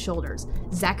by both shoulders.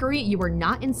 Zachary, you were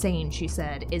not insane, she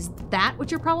said. Is that what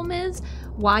your problem is?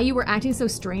 Why you were acting so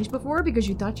strange before? Because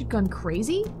you thought you'd gone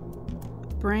crazy?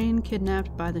 Brain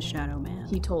kidnapped by the Shadow Man.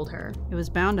 He told her. It was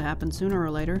bound to happen sooner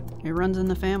or later. It runs in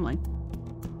the family.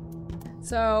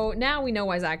 So now we know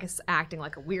why Zach is acting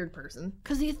like a weird person.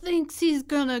 Because he thinks he's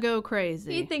gonna go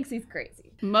crazy. He thinks he's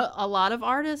crazy. A lot of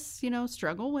artists,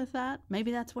 struggle with that.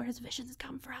 Maybe that's where his visions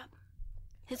come from.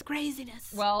 His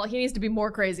craziness. Well, he needs to be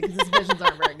more crazy because his visions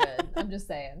aren't very good. I'm just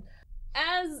saying.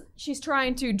 As she's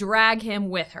trying to drag him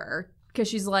with her, because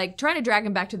she's like trying to drag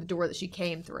him back to the door that she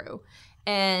came through,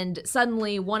 and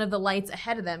suddenly one of the lights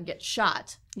ahead of them gets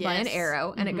shot by an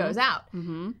arrow and it goes out.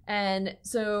 Mm-hmm. And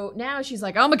so now she's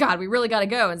like, oh my God, we really got to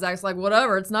go. And Zach's like,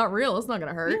 whatever, it's not real. It's not going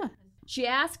to hurt. Yeah. She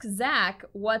asks Zach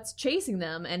what's chasing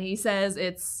them, and he says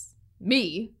it's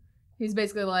me. He's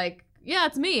basically like, yeah,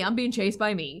 it's me. I'm being chased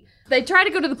by me. They try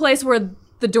to go to the place where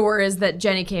the door is that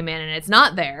Jenny came in, and it's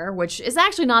not there, which is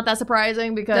actually not that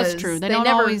surprising because That's true. They they don't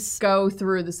never always go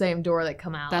through the same door they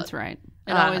come out. That's right.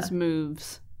 It always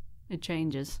moves. It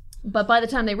changes. But by the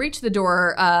time they reach the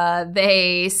door,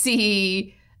 they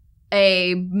see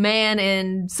a man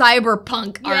in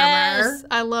cyberpunk armor. Yes,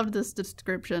 I loved this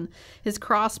description. His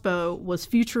crossbow was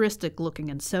futuristic looking,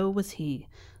 and so was he.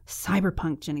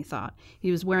 Cyberpunk, Jenny thought.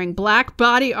 He was wearing black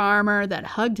body armor that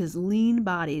hugged his lean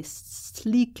body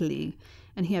sleekly,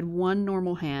 and he had one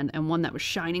normal hand and one that was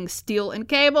shining steel and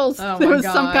cables. Oh there my was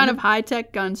some God. kind of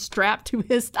high-tech gun strapped to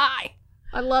his thigh.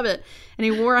 I love it. And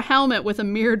he wore a helmet with a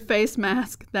mirrored face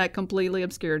mask that completely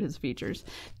obscured his features.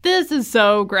 This is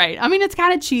so great. I mean, it's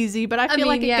kind of cheesy, but I feel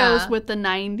like it goes with the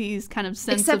 90s kind of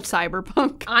sense of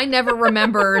cyberpunk. I never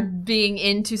remember being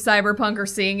into cyberpunk or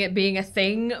seeing it being a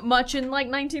thing much in like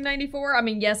 1994. I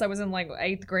mean, yes, I was in like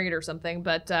 8th grade or something,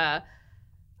 but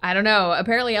I don't know.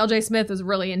 Apparently LJ Smith was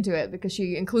really into it because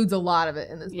she includes a lot of it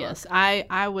in this book. Yes,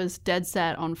 I was dead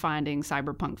set on finding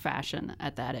cyberpunk fashion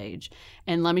at that age.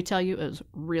 And let me tell you, it was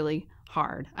really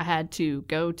hard. I had to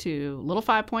go to Little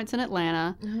 5 Points in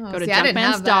Atlanta, go to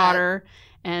Jumpman's Daughter,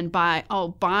 and buy,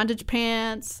 bondage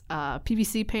pants,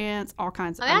 PVC pants, all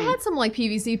kinds of... I had some like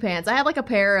PVC pants. I had like a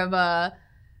pair of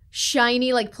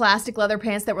shiny like plastic leather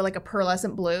pants that were like a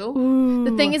pearlescent blue. Ooh.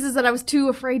 The thing is that I was too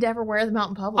afraid to ever wear them out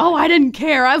in public. Oh, I didn't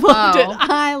care. I loved it.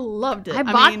 I loved it. I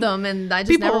bought them and I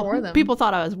just never wore them. People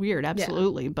thought I was weird,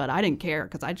 absolutely, but I didn't care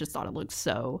because I just thought it looked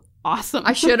so awesome.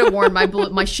 I should have worn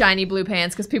my shiny blue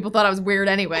pants because people thought I was weird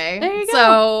anyway. There you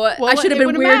go. So I should have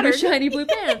been weird with shiny blue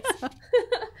Yeah. pants.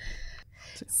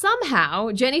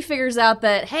 Somehow, Jenny figures out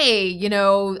that, hey,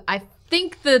 I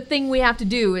think the thing we have to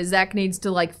do is Zach needs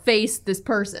to like face this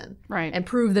person, Right. and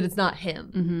prove that it's not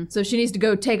him. Mm-hmm. So she needs to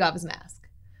go take off his mask.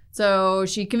 So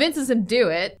she convinces him to do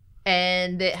it,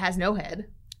 and it has no head.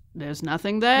 There's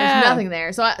nothing there. There's nothing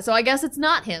there. So I guess it's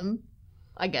not him.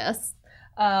 I guess.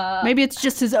 Maybe it's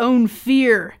just his own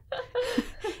fear.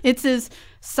 It's his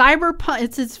cyberpunk.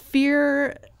 It's his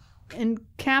fear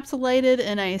encapsulated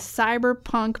in a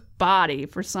cyberpunk body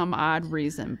for some odd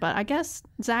reason. But I guess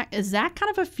Zach kind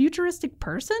of a futuristic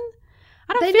person?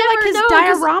 I don't feel like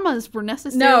his dioramas were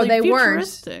necessarily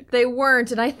futuristic. They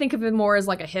weren't, and I think of him more as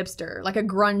like a hipster, like a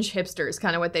grunge hipster is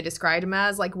kind of what they described him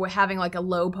as, like having like a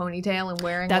low ponytail and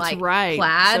wearing That's like right.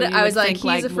 plaid. So I was like, think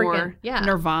he's a freaking more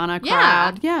Nirvana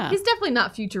crowd. Yeah. He's definitely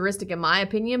not futuristic in my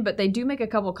opinion, but they do make a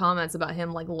couple comments about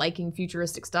him like liking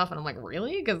futuristic stuff, and I'm like,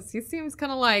 really? Because he seems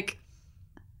kind of like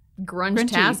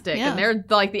grunge-tastic, yeah. and they're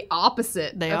like the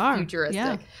opposite They of are, futuristic.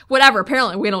 yeah. Whatever.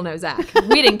 Apparently, we don't know Zach.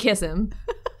 We didn't kiss him.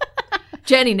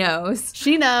 Jenny knows.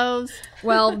 She knows.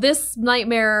 Well, this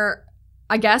nightmare,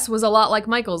 I guess, was a lot like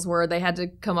Michael's, where they had to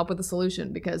come up with a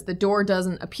solution because the door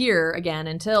doesn't appear again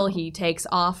until he takes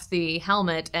off the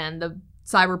helmet and the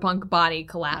cyberpunk body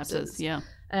collapses. Yeah.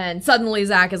 And suddenly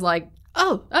Zach is like,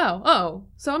 oh,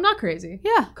 so I'm not crazy.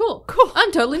 Yeah. Cool.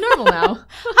 I'm totally normal now.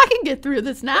 I can get through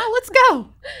this now. Let's go.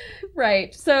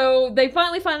 Right. So they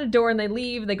finally find a door and they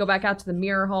leave. They go back out to the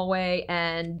mirror hallway,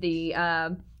 and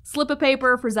the slip of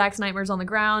paper for Zach's nightmares on the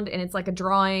ground, and it's like a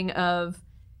drawing of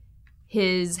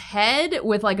his head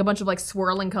with like a bunch of like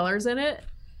swirling colors in it.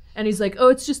 And he's like, oh,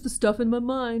 it's just the stuff in my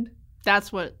mind.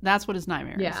 That's what his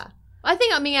nightmare is. Yeah. I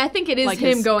think it is Like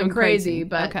him his going going crazy, crazy.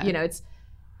 but Okay. it's,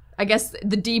 I guess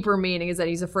the deeper meaning is that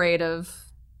he's afraid of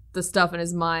the stuff in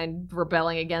his mind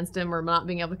rebelling against him or not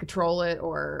being able to control it,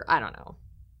 or I don't know.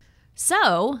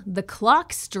 So the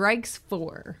clock strikes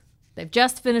 4. They've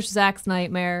just finished Zach's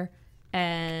nightmare,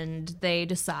 and they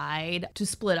decide to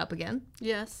split up again.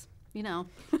 Yes.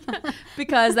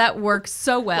 Because that works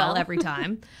so well Well. every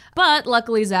time. But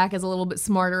luckily, Zach is a little bit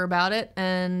smarter about it,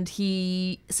 and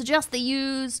he suggests they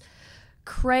use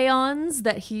crayons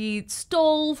that he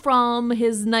stole from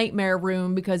his nightmare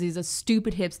room because he's a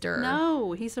stupid hipster.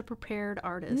 No, he's a prepared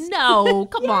artist. No,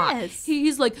 come on. Yes.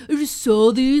 He's like, I just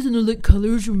saw these and the like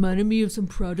colors reminded me of some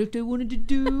project I wanted to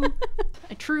do.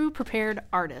 A true prepared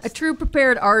artist. A true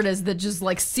prepared artist that just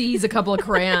like sees a couple of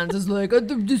crayons is like,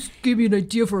 just give me an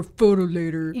idea for a photo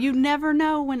later. You never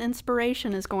know when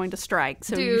inspiration is going to strike,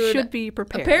 so you Dude, should be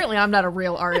prepared. Apparently, I'm not a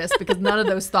real artist because none of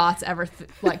those thoughts ever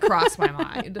cross my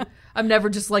mind. I'm never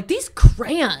just like, these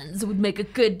crayons would make a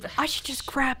good. I should just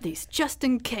grab these just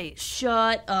in case.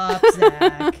 Shut up,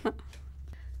 Zach.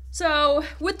 So,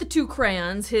 with the 2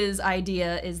 crayons, his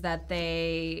idea is that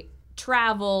they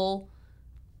travel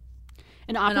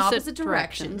In in opposite, opposite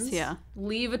directions. Yeah.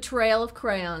 Leave a trail of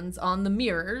crayons on the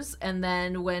mirrors, and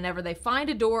then whenever they find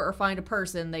a door or find a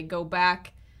person, they go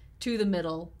back to the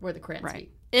middle where the crayons Right.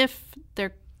 meet. If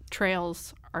their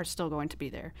trails are still going to be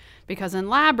there. Because in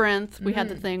Labyrinth, we had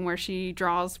the thing where she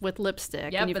draws with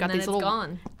lipstick, Yep, and you've and got then these it's little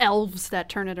gone. elves that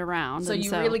turn it around. So and you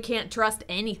really can't trust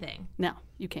anything. No,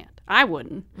 you can't. I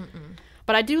wouldn't. But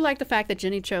But I do like the fact that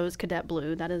Jenny chose Cadet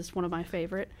Blue. That is one of my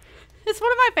favorite. It's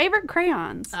one of my favorite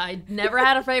crayons. I never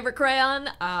had a favorite crayon.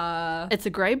 It's a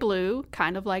gray blue,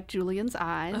 kind of like Julian's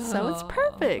eyes, so it's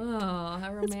perfect. Oh,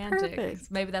 how romantic. It's perfect.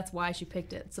 Maybe that's why she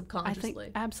picked it I subconsciously.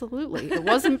 think absolutely. It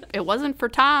wasn't for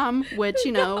Tom, which,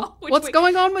 No, what's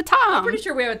going on with Tom? I'm pretty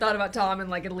sure we haven't thought about Tom in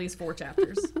like at least 4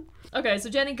 chapters. Okay, so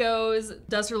Jenny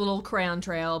does her little crayon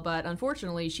trail, but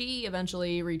unfortunately she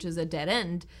eventually reaches a dead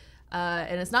end.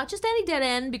 And it's not just any dead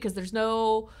end because there's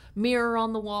no mirror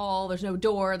on the wall, there's no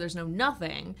door, there's no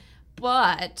nothing,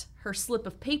 but her slip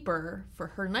of paper for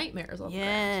her nightmares on the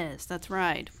ground. Yes, that's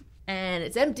right. And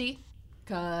it's empty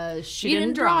because she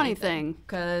didn't draw anything.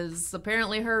 Because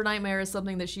apparently her nightmare is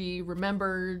something that she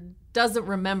doesn't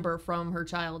remember from her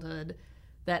childhood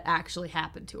that actually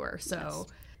happened to her. So,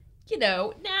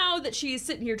 now that she's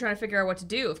sitting here trying to figure out what to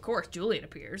do, of course, Julian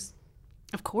appears.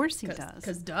 Of course he does.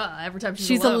 Because duh, every time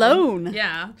she's alone.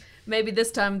 Yeah. Maybe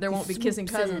this time there won't be kissing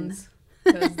cousins.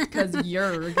 Because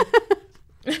Jurg.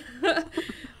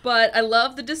 But I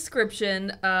love the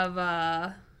description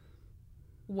of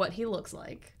what he looks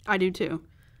like. I do too.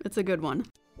 It's a good one.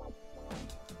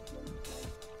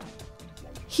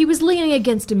 He was leaning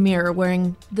against a mirror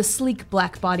wearing the sleek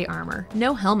black body armor.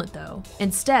 No helmet, though.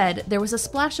 Instead, there was a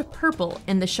splash of purple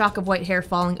and the shock of white hair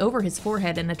falling over his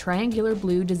forehead and a triangular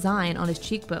blue design on his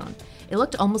cheekbone. It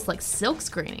looked almost like silk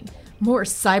screening. More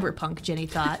cyberpunk, Jenny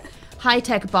thought.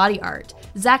 High-tech body art.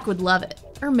 Zach would love it.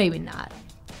 Or maybe not.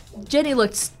 Jenny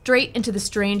looked straight into the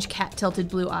strange cat-tilted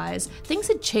blue eyes. Things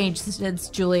had changed since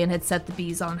Julian had set the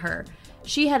bees on her.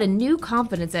 She had a new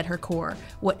confidence at her core.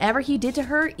 Whatever he did to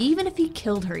her, even if he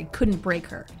killed her, he couldn't break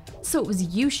her. So it was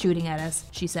you shooting at us,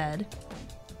 she said.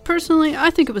 Personally,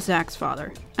 I think it was Zach's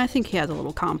father. I think he has a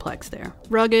little complex there.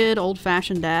 Rugged,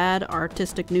 old-fashioned dad,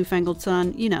 artistic, newfangled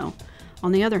son,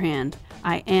 On the other hand,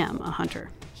 I am a hunter.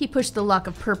 He pushed the lock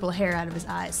of purple hair out of his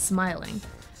eyes, smiling.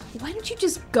 Why don't you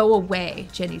just go away,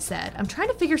 Jenny said. I'm trying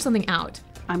to figure something out.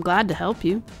 I'm glad to help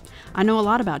you. I know a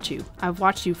lot about you. I've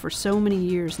watched you for so many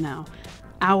years now.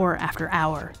 Hour after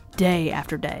hour, day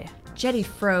after day. Jenny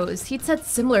froze. He'd said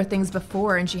similar things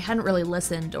before and she hadn't really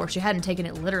listened, or she hadn't taken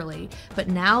it literally. But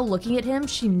now, looking at him,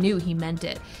 she knew he meant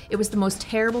it. It was the most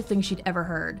terrible thing she'd ever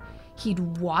heard. He'd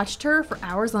watched her for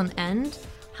hours on end.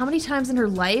 How many times in her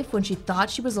life, when she thought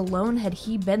she was alone, had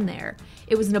he been there?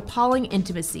 It was an appalling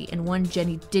intimacy, and one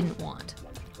Jenny didn't want.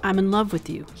 I'm in love with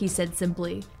you, he said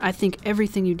simply. I think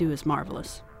everything you do is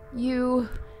marvelous.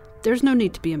 There's no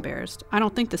need to be embarrassed. I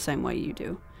don't think the same way you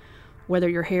do. Whether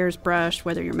your hair's brushed,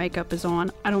 whether your makeup is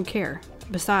on, I don't care.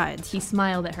 Besides, he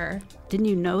smiled at her. Didn't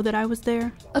you know that I was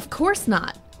there? Of course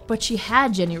not. But she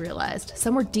had, Jenny realized.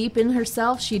 Somewhere deep in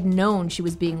herself, she'd known she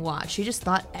was being watched. She just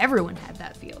thought everyone had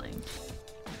that feeling.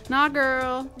 Nah,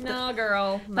 girl. No,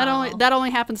 girl. No. That only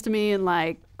happens to me in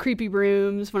like creepy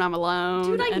rooms when I'm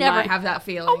alone. Dude, I never have that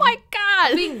feeling. Oh my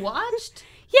God. Being watched?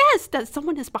 Yes, that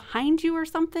someone is behind you or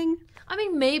something. I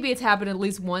mean, maybe it's happened at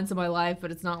least once in my life,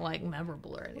 but it's not like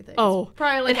memorable or anything. Oh, it's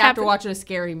probably like after watching a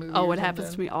scary movie. Oh, it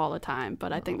happens to me all the time,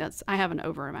 but I think I have an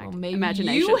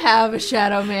imagination. You have a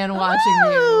shadow man watching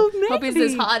you. Maybe. Hope he's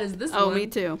as hot as this one. Oh, me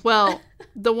too. Well,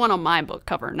 the one on my book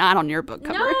cover, not on your book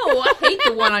cover. No, I hate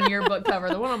the one on your book cover.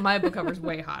 The one on my book cover is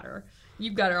way hotter.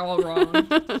 You've got it all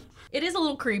wrong. It is a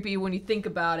little creepy when you think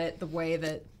about it, the way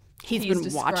that he's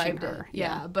been watching her.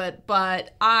 Yeah,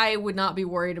 but I would not be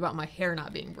worried about my hair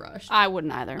not being brushed. I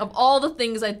wouldn't either. Of all the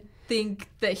things I think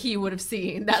that he would have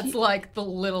seen, that's like the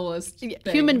littlest thing.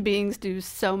 Human beings do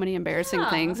so many embarrassing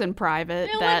things in private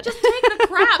that like just taking a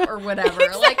crap or whatever.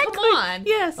 Exactly. Like, come on.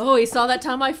 Yes. Oh, he saw that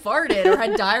time I farted or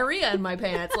had diarrhea in my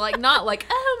pants. Like, not like,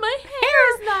 oh, my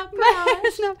hair is not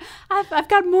brushed. I've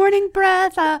got morning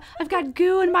breath. I've got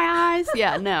goo in my eyes.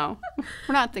 Yeah, no.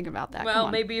 We're not thinking about that. Well,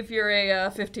 maybe if you're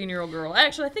a 15-year-old girl.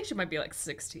 Actually, I think she might be like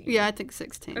 16. Yeah, I think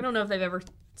 16. I don't know if they've ever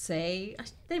they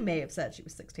may have said she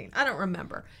was 16. I don't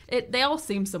remember. They all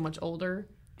seem so much older.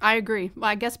 I agree. Well,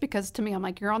 I guess because to me, I'm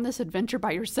like, you're on this adventure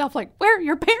by yourself. Like, where are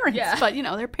your parents? Yeah. But,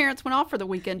 their parents went off for the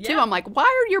weekend, too. I'm like, why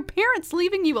are your parents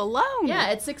leaving you alone? Yeah,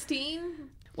 at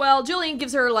 16. Well, Julian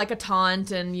gives her, like, a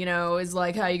taunt and, is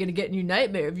like, how are you going to get in your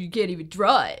nightmare if you can't even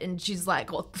draw it? And she's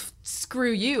like, well,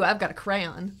 screw you. I've got a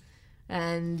crayon.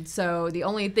 And so the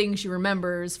only thing she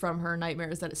remembers from her nightmare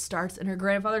is that it starts in her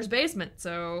grandfather's basement.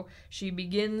 So she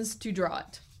begins to draw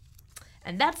it.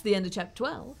 And that's the end of chapter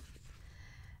 12.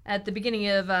 At the beginning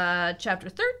of chapter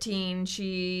 13,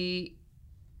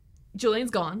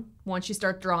 Julian's gone. once she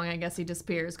starts drawing, I guess he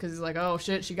disappears because he's like, oh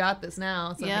shit, she got this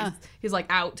now. So Yeah. he's like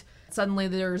out. Suddenly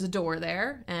there's a door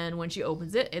there, and when she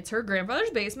opens it, it's her grandfather's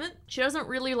basement. She doesn't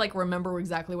really like remember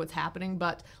exactly what's happening,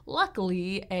 but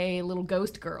luckily a little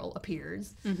ghost girl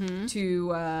appears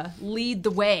to lead the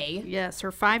way. Yes,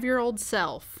 her 5-year-old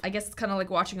self. I guess it's kind of like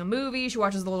watching a movie. She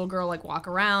watches the little girl like walk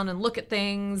around and look at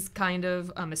things, kind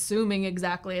of, I'm assuming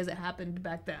exactly as it happened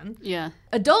back then. Yeah.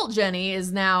 Adult Jenny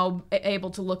is now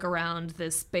able to look around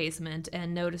this basement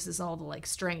and notices all the like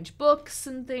strange books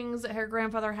and things that her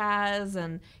grandfather has,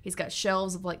 and he's got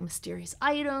shelves of like mysterious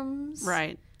items.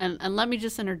 Right. And let me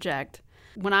just interject.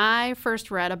 When I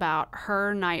first read about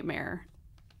her nightmare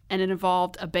and it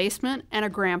involved a basement and a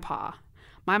grandpa,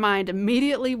 my mind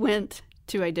immediately went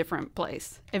to a different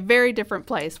place, a very different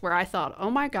place where I thought,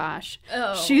 oh my gosh,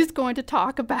 she's going to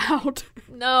talk about.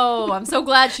 No, I'm so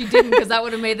glad she didn't, because that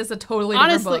would have made this a totally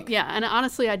different book. Yeah, and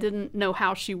honestly, I didn't know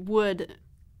how she would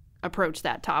approach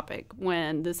that topic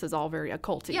when this is all very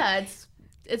occulty. Yeah,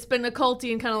 it's been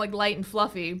occulty and kind of like light and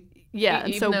fluffy. Yeah, and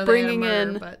even so though they bringing had a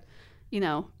murder, in,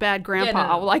 but... bad grandpa,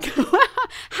 Yeah, no. like,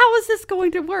 how is this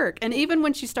going to work? And even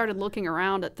when she started looking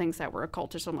around at things that were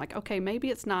occultish, I'm like, okay, maybe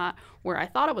it's not where I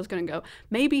thought it was going to go.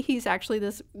 Maybe he's actually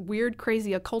this weird,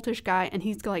 crazy occultish guy, and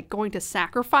he's like going to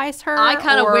sacrifice her. I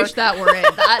kind of wish that were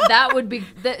it. That would be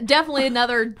definitely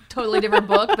another totally different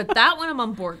book, but that one I'm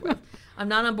on board with. I'm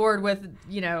not on board with,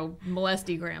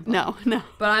 molesty grandpa. No.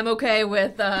 But I'm okay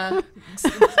with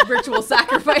ritual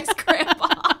sacrifice grandpa.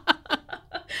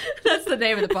 That's the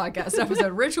name of the podcast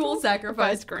episode. Ritual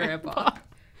sacrifice grandpa.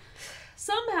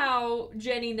 Somehow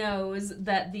Jenny knows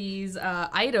that these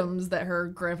items that her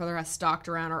grandfather has stocked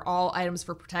around are all items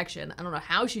for protection. I don't know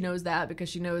how she knows that, because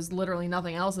she knows literally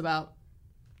nothing else about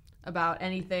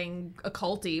anything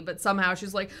occulty, but somehow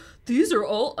she's like, these are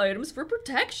all items for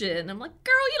protection. I'm like,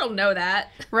 girl, you don't know that.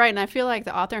 Right, and I feel like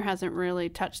the author hasn't really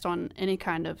touched on any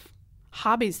kind of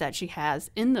hobbies that she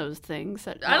has in those things.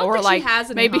 I don't think she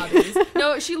has any hobbies.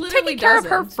 No, she literally taking care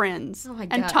doesn't. of her friends Oh my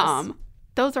and gosh. Tom.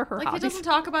 Those are her Like, hobbies. it doesn't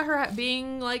talk about her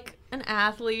being, like, an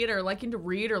athlete or liking to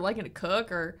read or liking to cook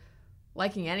or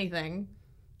liking anything.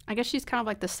 I guess she's kind of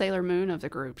like the Sailor Moon of the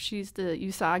group. She's the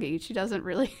Usagi. She doesn't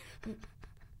really...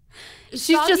 She's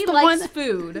Usagi just the likes one...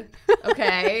 food,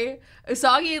 okay?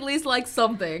 Usagi at least likes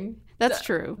something. That's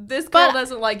true. This girl But-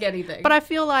 doesn't like anything. But I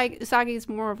feel like Usagi's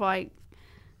more of like...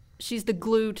 She's the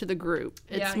glue to the group.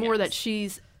 It's Yeah, I more that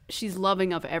guess. she's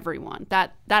loving of everyone.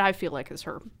 That I feel like is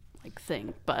her like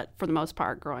thing. But for the most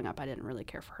part, growing up, I didn't really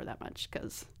care for her that much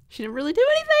because she didn't really do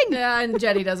anything. Yeah, and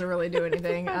Jenny doesn't really do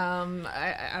anything.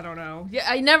 I don't know. Yeah,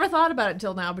 I never thought about it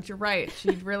until now, but you're right. She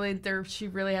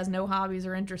really has no hobbies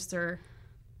or interests or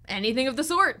anything of the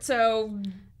sort. So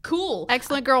cool.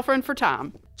 Excellent girlfriend for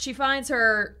Tom. She finds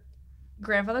her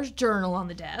grandfather's journal on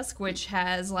the desk, which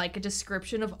has like a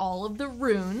description of all of the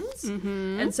runes.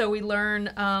 And so we learn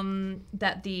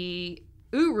that the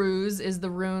Uruz is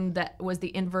the rune that was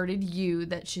the inverted U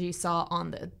that she saw on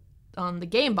the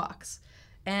game box.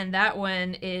 And that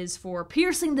one is for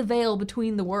piercing the veil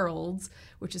between the worlds,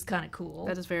 which is kind of cool.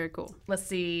 That is very cool. Let's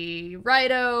see.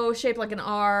 Rido, shaped like an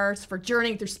R, is for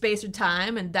journeying through space or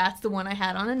time, and that's the one I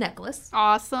had on a necklace.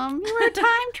 Awesome. You were a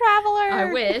time traveler. I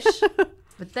wish.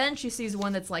 But then she sees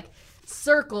one that's like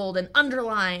circled and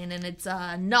underlined, and it's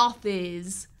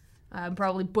Nothiz. I'm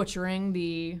probably butchering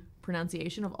the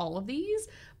pronunciation of all of these,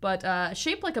 but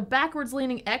shaped like a backwards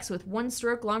leaning X with one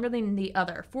stroke longer than the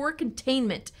other. For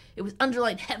containment, it was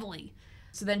underlined heavily.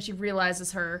 So then she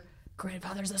realizes her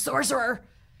grandfather's a sorcerer.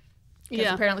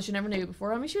 Yeah. Apparently she never knew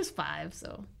before. I mean, she was 5,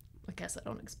 so I guess I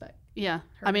don't expect. Yeah.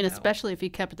 Her I mean, to know. especially if he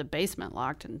kept the basement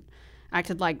locked and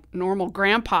acted like normal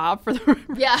grandpa for the...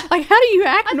 Yeah. Like, how do you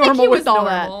act I normal think he was with all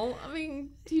that? normal. I mean,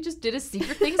 he just did his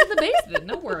secret things in the basement.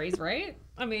 No worries, right?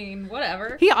 I mean,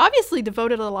 whatever. He obviously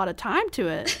devoted a lot of time to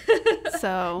it.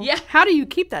 So, Yeah. how do you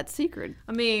keep that secret?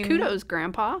 I mean, Kudos,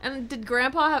 grandpa. And did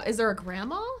Grandpa have? Is there a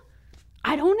grandma?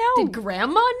 I don't know. Did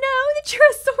Grandma know that you're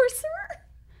a sorcerer?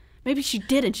 Maybe she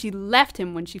did and she left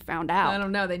him when she found out. I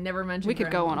don't know. They never mentioned. We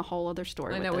could go Grandma. on a whole other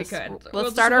story I with know we this. could. Let's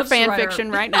We'll start our just fan write our- fiction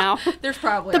right now. There's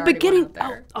probably The already beginning. one out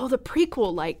there. Oh, the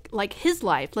prequel, like his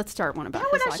life. Let's start one about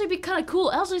That would his actually life. be kind of cool.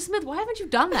 Elsie Smith, why haven't you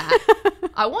done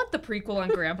that? I want the prequel on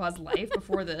Grandpa's life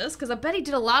before this, because I bet he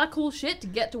did a lot of cool shit to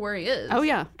get to where he is. Oh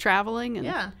yeah, traveling and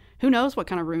Yeah. who knows what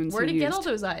kind of runes Where'd he he used. get all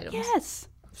those items? Yes.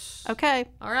 Okay.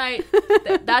 All right.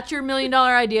 That's your $1 million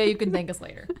idea. You can thank us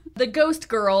later. The ghost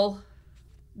girl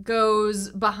goes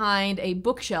behind a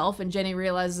bookshelf, and Jenny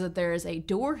realizes that there is a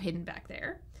door hidden back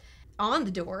there. On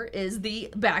the door is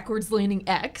the backwards leaning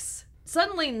X.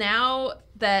 Suddenly, now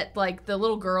that like the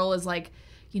little girl is like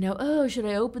oh, should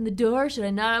I open the door? Should I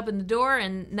not open the door?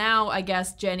 And now I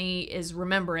guess Jenny is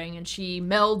remembering, and she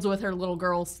melds with her little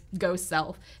girl's ghost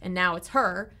self. And now it's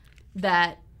her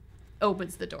that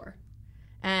opens the door.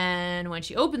 And when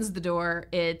she opens the door,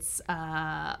 it's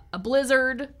a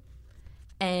blizzard,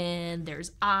 and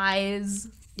there's eyes.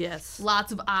 Yes.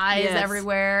 Lots of eyes Yes.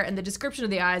 everywhere. And the description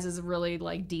of the eyes is really,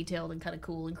 like, detailed and kind of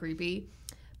cool and creepy.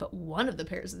 But one of the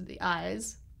pairs of the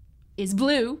eyes is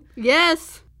blue.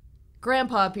 Yes.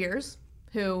 Grandpa appears,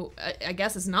 who I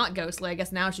guess is not ghostly. I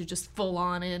guess now she's just full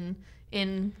on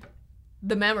in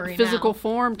the memory Physical now.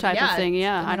 form type of thing.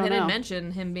 Yeah, I don't They know. didn't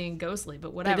mention him being ghostly,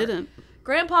 but whatever. They didn't.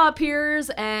 Grandpa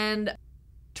appears and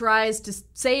tries to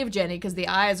save Jenny because the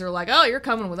eyes are like, oh, you're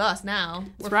coming with us now.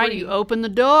 That's right. You open the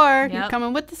door. You're Yep.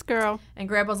 coming with this girl. And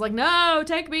Grandpa's like, no,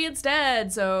 take me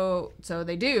instead. So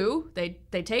they do.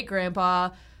 They take Grandpa.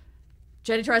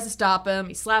 Jenny tries to stop him.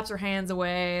 He slaps her hands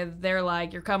away. They're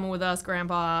like, you're coming with us,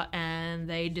 Grandpa. And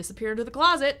they disappear into the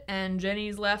closet. And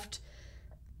Jenny's left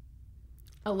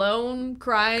alone,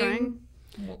 crying.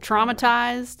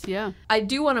 Traumatized. Yeah. I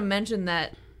do want to mention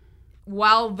that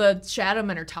while the Shadow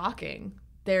Men are talking,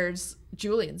 there's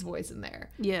Julian's voice in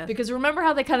there. Yeah. Because remember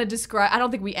how they kind of describe, I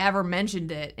don't think we ever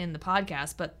mentioned it in the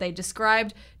podcast, but they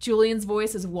described Julian's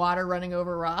voice as water running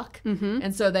over rock. Mm-hmm.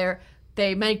 And so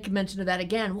they make mention of that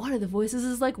again. One of the voices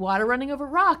is like water running over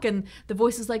rock. And the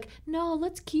voice is like, no,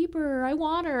 let's keep her. I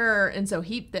want her. And so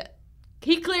he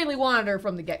clearly wanted her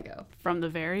from the get-go. From the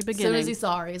very As beginning. soon as he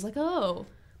saw her, he's like, oh,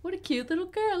 what a cute little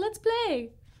girl. Let's play.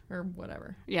 Or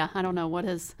whatever. Yeah, I don't know what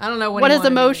his I don't know what he his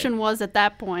wanted emotion was at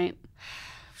that point.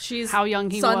 She's How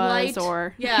young he sunlight. was,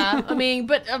 or Yeah, I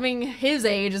mean, his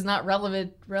age is not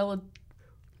relative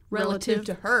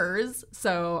to hers,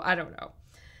 so I don't know.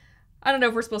 I don't know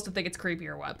if we're supposed to think it's creepy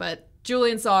or what, but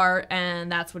Julian saw her,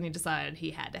 and that's when he decided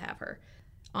he had to have her.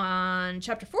 On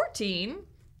chapter 14,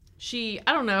 I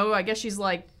don't know, I guess she's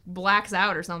like blacks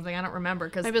out or something. I don't remember.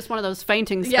 Cause, maybe it's one of those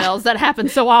fainting spells that happen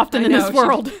so often in this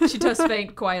world. She does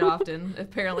faint quite often.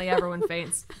 Apparently everyone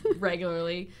faints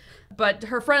regularly. But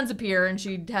her friends appear, and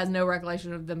she has no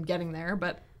recollection of them getting there,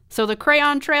 but... So the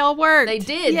crayon trail worked. They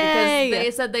did, Yay! because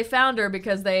they said they found her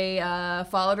because they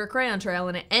followed her crayon trail,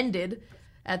 and it ended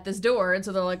at this door. And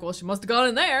so they're like, well, she must have gone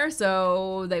in there.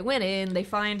 So they went in, they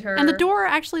find her. And the door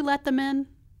actually let them in?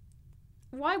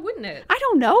 Why wouldn't it? I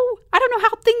don't know. I don't know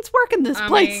how things work in this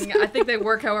place. I think they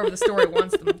work however the story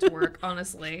wants them to work,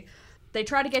 honestly. They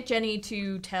try to get Jenny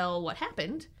to tell what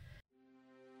happened.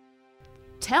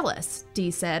 Tell us, Dee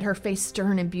said, her face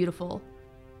stern and beautiful.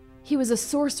 He was a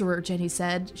sorcerer, Jenny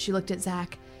said. She looked at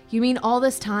Zach. You mean all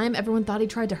this time everyone thought he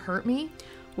tried to hurt me?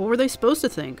 What were they supposed to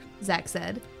think? Zach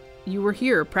said. You were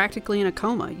here, practically in a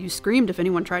coma. You screamed if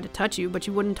anyone tried to touch you, but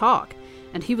you wouldn't talk.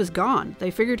 And he was gone. They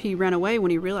figured he ran away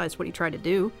when he realized what he tried to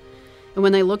do. And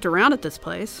when they looked around at this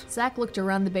place... Zach looked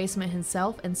around the basement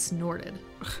himself and snorted.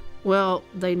 Well,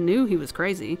 they knew he was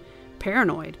crazy.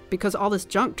 Paranoid. Because all this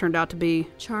junk turned out to be...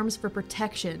 Charms for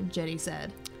protection, Jenny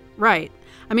said. Right.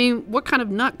 I mean, what kind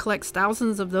of nut collects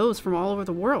thousands of those from all over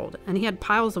the world? And he had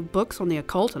piles of books on the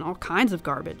occult and all kinds of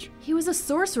garbage. He was a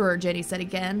sorcerer, Jenny said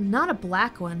again. Not a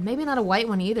black one. Maybe not a white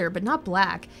one either, but not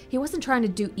black. He wasn't trying to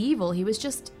do evil. He was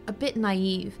just a bit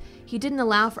naive. He didn't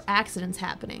allow for accidents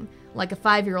happening. Like a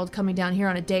 5-year-old coming down here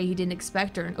on a day he didn't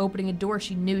expect her and opening a door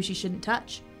she knew she shouldn't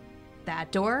touch.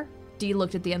 That door? Dee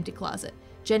looked at the empty closet.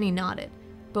 Jenny nodded.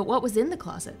 But what was in the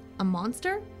closet? A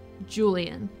monster?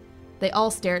 Julian. They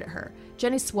all stared at her.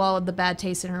 Jenny swallowed the bad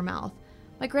taste in her mouth.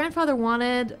 My grandfather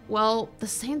wanted, well, the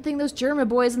same thing those German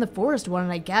boys in the forest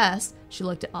wanted, I guess. She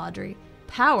looked at Audrey.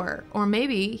 Power. Or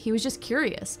maybe he was just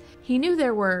curious. He knew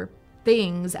there were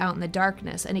things out in the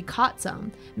darkness, and he caught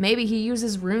some. Maybe he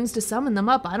uses runes to summon them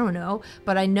up, I don't know.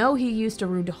 But I know he used a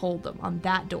rune to hold them on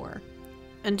that door.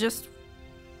 And just...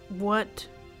 what...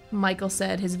 Michael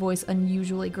said, his voice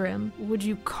unusually grim. would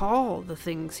you call the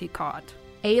things he caught?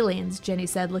 Aliens, Jenny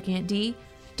said, looking at Dee.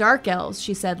 Dark elves,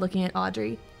 she said, looking at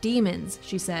Audrey. Demons,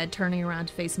 she said, turning around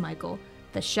to face Michael.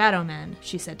 The Shadow Men,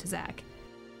 she said to Zach.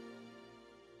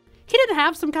 He didn't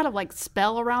have some kind of, like,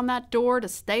 spell around that door to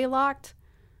stay locked?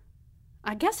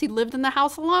 I guess he lived in the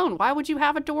house alone. Why would you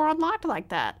have a door unlocked like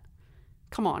that?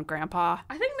 Come on, Grandpa.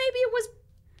 I think maybe it was,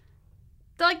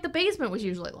 like, the basement was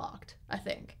usually locked, I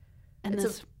think. And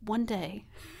this one day...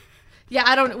 Yeah,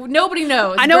 I don't. Nobody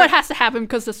knows. I know it has to happen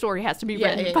because the story has to be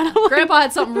written. Yeah. But I'm like, Grandpa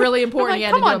had something really important he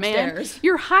had to do upstairs. Man.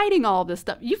 You're hiding all this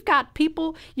stuff. You've got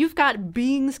people, you've got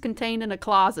beings contained in a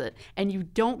closet, and you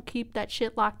don't keep that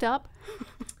shit locked up.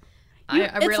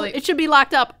 It should be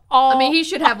locked up all. I mean, he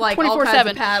should have like all kinds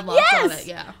of padlocks on it.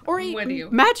 Yeah, or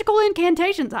magical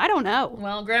incantations. I don't know.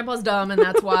 Well, Grandpa's dumb, and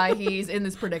that's why he's in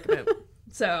this predicament.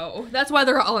 So that's why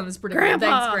they're all in this predicament.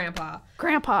 Grandpa. Thanks, Grandpa.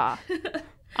 Grandpa.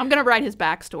 I'm going to write his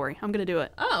backstory. I'm going to do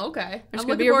it. Oh, okay. There's I'm going to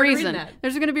looking be a forward to reason. reading that.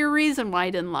 There's going to be a reason why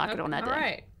he didn't lock it on that day. All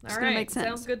right. It's All gonna right. make sense.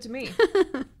 Sounds good to me.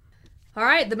 All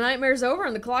right. The nightmare's over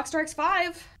and the clock strikes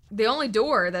 5. The only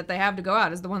door that they have to go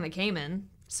out is the one they came in.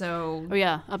 So Oh,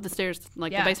 yeah. Up the stairs,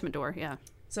 like Yeah. the basement door. Yeah.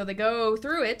 So they go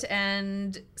through it,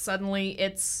 and suddenly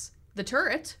it's the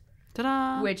turret,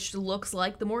 Ta-da. which looks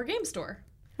like the More Game Store.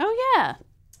 Oh, yeah.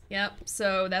 Yep,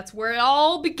 so that's where it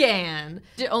all began.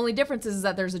 The only difference is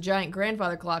that there's a giant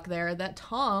grandfather clock there that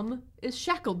Tom is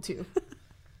shackled to.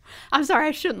 I'm sorry,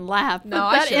 I shouldn't laugh. No, but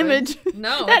I that shouldn't. image.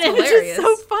 No, that it's image hilarious. is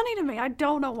so funny to me. I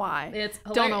don't know why. It's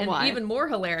hilarious. Don't know And why. even more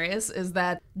hilarious is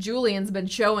that Julian's been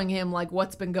showing him, like,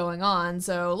 what's been going on,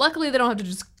 so luckily they don't have to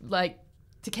just, like,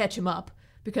 to catch him up.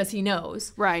 Because he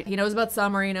knows. Right. He knows about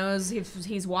Summer. He knows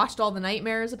he's watched all the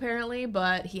nightmares, apparently,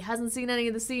 but he hasn't seen any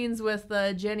of the scenes with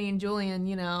Jenny and Julian,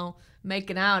 you know,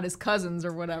 making out as cousins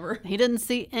or whatever. He didn't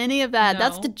see any of that. No.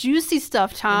 That's the juicy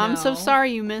stuff, Tom. So No.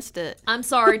 sorry you missed it. I'm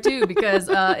sorry, too, because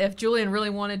if Julian really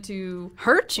wanted to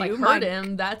Hurt you? like, My- hurt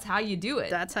him, that's how you do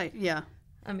it. That's how, yeah.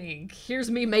 I mean,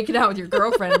 here's me making out with your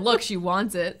girlfriend, and look, she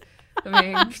wants it. I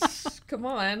mean, come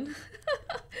on.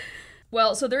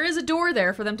 Well, so there is a door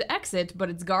there for them to exit, but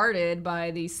it's guarded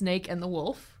by the snake and the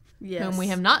wolf, Yes. whom we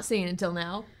have not seen until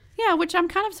now. Yeah, which I'm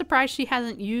kind of surprised she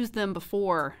hasn't used them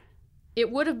before. It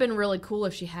would have been really cool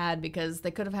if she had, because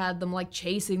they could have had them, like,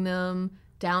 chasing them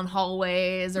down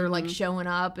hallways or, like, showing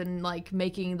up and, like,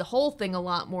 making the whole thing a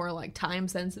lot more, like, time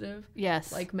sensitive.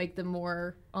 Yes. Like, make them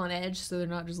more on edge so they're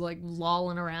not just, like,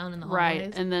 lolling around in the right.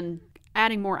 hallways. And then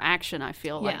adding more action, I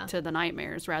feel Yeah. like, to the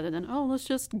nightmares rather than, oh, let's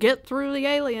just get through the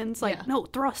aliens. Like, Yeah. no,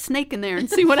 throw a snake in there and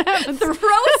see what happens. Throw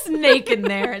a snake in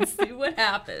there and see what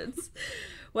happens.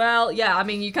 Well, yeah, I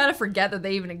mean, you kind of forget that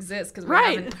they even exist because we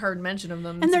Right. haven't heard mention of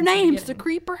them. And their since the names, the beginning.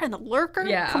 creeper and the lurker.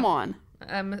 Yeah. Come on.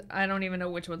 I don't even know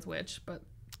which one's which, but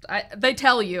they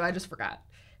tell you. I just forgot.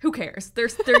 Who cares? They're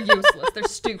useless. They're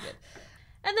stupid.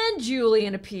 And then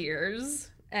Julian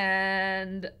appears,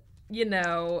 and you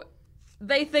know,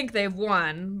 they think they've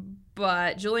won,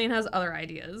 but Julian has other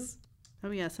ideas. Oh,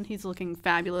 yes. And he's looking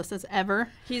fabulous as ever.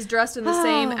 He's dressed in the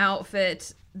same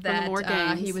outfit that More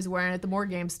Games. he was wearing at the More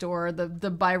Game Store, the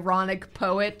Byronic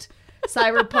poet,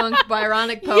 cyberpunk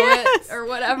Byronic poet, Yes. or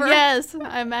whatever. Yes.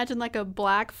 I imagine like a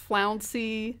black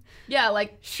flouncy Yeah,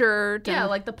 like shirt. yeah, and-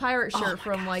 like the pirate shirt my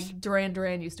from gosh. like Duran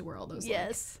Duran used to wear all those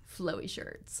Yes. like, flowy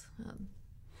shirts.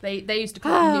 They used to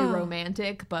call it New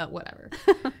Romantic, but whatever.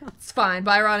 It's fine.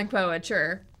 Byronic poet,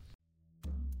 sure.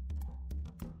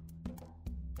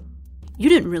 You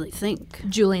didn't really think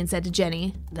Julian said to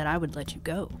Jenny. that I would let you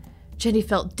go. Jenny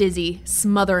felt dizzy,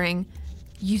 smothering.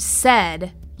 You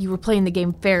said you were playing the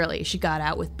game fairly, she got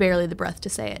out with barely the breath to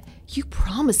say it. You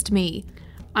promised me.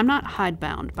 I'm not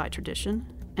hidebound by tradition,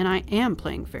 and I am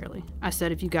playing fairly. I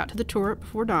said if you got to the turret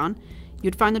before dawn,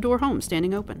 you'd find the door home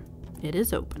standing open. It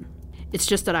is open. It's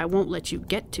just that I won't let you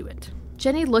get to it.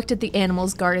 Jenny looked at the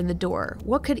animals guarding the door.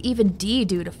 What could even Dee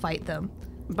do to fight them?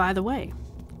 By the way,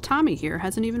 Tommy here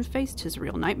hasn't even faced his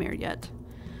real nightmare yet.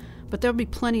 But there'll be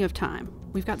plenty of time.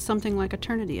 We've got something like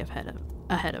eternity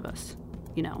ahead of us,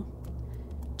 you know.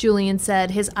 Julian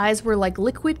said. His eyes were like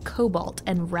liquid cobalt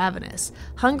and ravenous,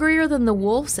 hungrier than the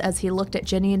wolf's as he looked at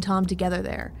Jenny and Tom together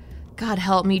there. God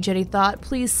help me, Jenny thought.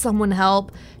 Please, someone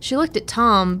help. She looked at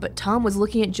Tom, but Tom was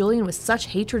looking at Julian with such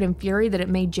hatred and fury that it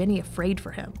made Jenny afraid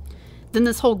for him. Then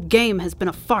this whole game has been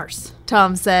a farce.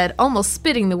 Tom said, almost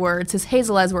spitting the words. His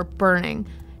hazel eyes were burning.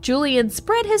 Julian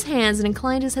spread his hands and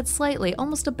inclined his head slightly,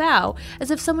 almost a bow, as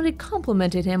if someone had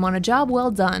complimented him on a job well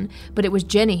done, but it was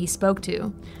Jenny he spoke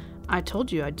to. I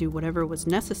told you I'd do whatever was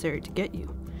necessary to get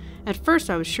you. At first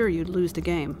I was sure you'd lose the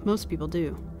game. Most people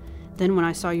do. Then when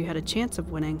I saw you had a chance of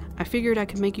winning, I figured I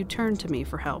could make you turn to me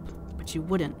for help. But you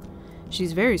wouldn't.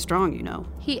 She's very strong, you know.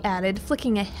 He added,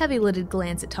 flicking a heavy-lidded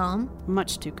glance at Tom.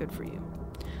 Much too good for you.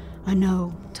 I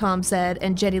know, Tom said,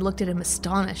 and Jenny looked at him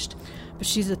astonished. but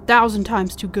she's 1,000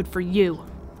 times too good for you.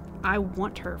 I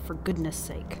want her for goodness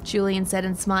sake. Julian said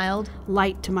and smiled.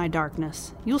 Light to my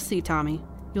darkness. You'll see, Tommy.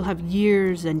 You'll have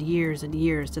years and years and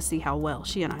years to see how well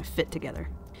she and I fit together.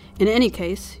 In any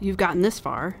case, you've gotten this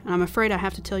far, and I'm afraid I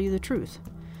have to tell you the truth.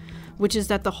 Which is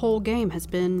that the whole game has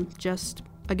been just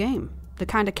a game. The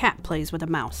kind a cat plays with a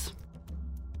mouse.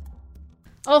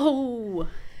 Oh,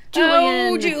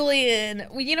 Julian. Oh, Julian.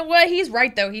 Well, you know what? He's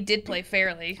right, though. He did play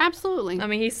fairly. Absolutely. I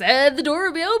mean, he said the door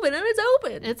would be open, and it's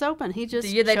open. It's open. He just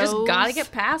They just chose- gotta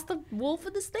get past the wolf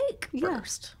and the snake Yeah.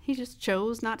 first. He just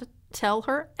chose not to tell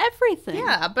her everything.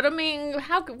 Yeah, but I mean,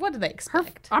 what do they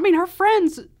expect? Her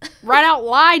friends right out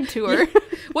lied to her.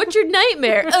 What's your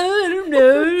nightmare? I don't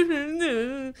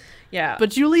know. Yeah. But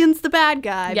Julian's the bad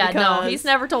guy. Yeah, no, he's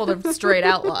never told a straight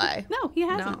out lie. No, he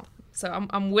hasn't. No. So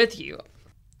I'm with you.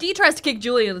 Dee tries to kick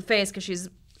Julian in the face because she's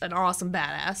an awesome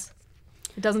badass.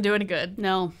 It doesn't do any good.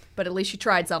 No. But at least she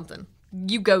tried something.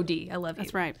 You go, Dee. I love you.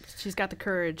 That's right. She's got the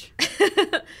courage.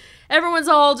 Everyone's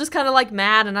all just kind of like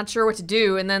mad and not sure what to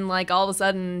do. And then like all of a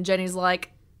sudden Jenny's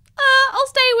like, I'll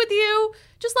stay with you.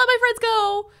 Just let my friends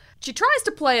go. She tries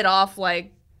to play it off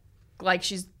like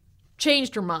she's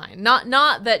changed her mind.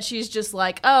 Not that she's just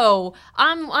like, oh,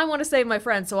 I want to save my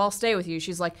friends, so I'll stay with you.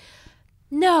 She's like,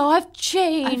 no, I've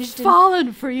changed. I've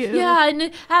fallen for you. Yeah,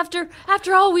 and after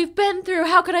all we've been through,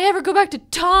 how could I ever go back to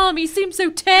Tom? He seems so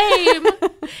tame. And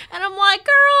I'm like,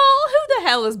 girl, who the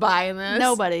hell is buying this?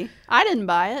 Nobody. I didn't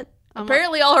buy it.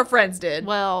 Apparently all her friends did.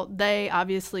 Well, they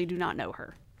obviously do not know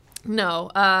her. No,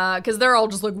 because they're all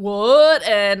just like, what?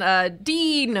 And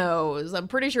Dee knows. I'm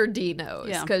pretty sure Dee knows.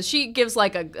 Yeah. Because she gives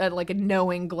like a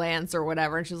knowing glance or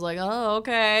whatever. And she's like, oh,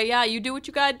 okay. Yeah, you do what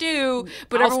you gotta do.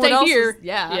 But I'll everyone stay else here.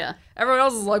 Yeah. Everyone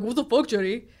else is like, what the fuck,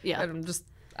 Jenny? Yeah. And I'm just,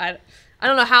 I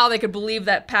don't know how they could believe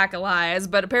that pack of lies,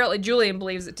 but apparently Julian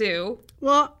believes it too.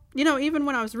 Well, even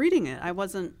when I was reading it, I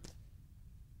wasn't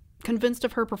convinced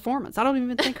of her performance. I don't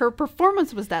even think her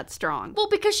performance was that strong. Well,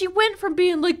 because she went from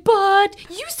being like, but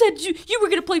you said you were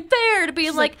going to play fair, to being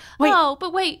She's like, wait, oh,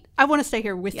 but wait. I want to stay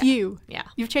here with you. Yeah.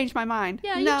 You've changed my mind.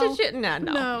 Yeah, no.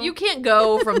 No. You can't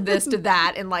go from this to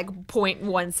that in like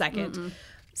 0.1 second. Mm-mm.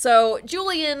 So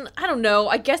Julian, I don't know,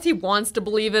 I guess he wants to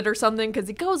believe it or something because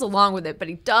he goes along with it, but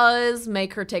he does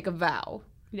make her take a vow.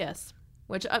 Yes.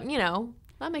 Which,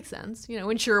 that makes sense.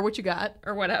 Ensure what you got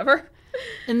or whatever.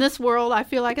 In this world, I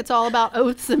feel like it's all about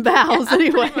oaths and vows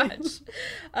anyway. Pretty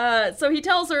much. So he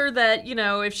tells her that,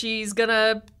 if she's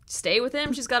gonna stay with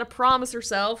him, she's got to promise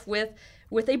herself with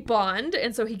a bond.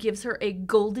 And so he gives her a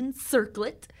golden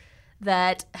circlet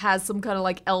that has some kind of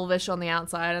like elvish on the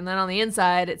outside. And then on the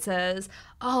inside, it says,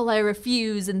 all I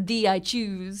refuse and thee I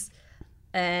choose.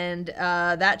 And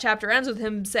that chapter ends with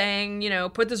him saying,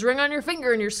 put this ring on your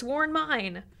finger and you're sworn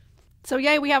mine. So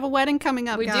yay, we have a wedding coming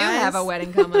up, We guys. do have a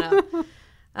wedding coming up.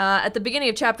 At the beginning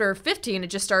of chapter 15, it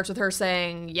just starts with her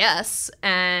saying yes,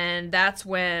 and that's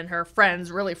when her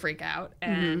friends really freak out.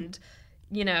 And,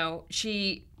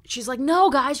 she's like, no,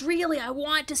 guys, really, I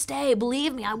want to stay.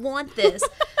 Believe me, I want this.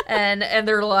 and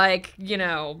they're like, you're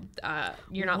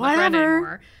not my friend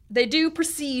anymore. They do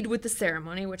proceed with the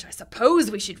ceremony, which I suppose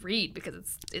we should read because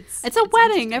it's a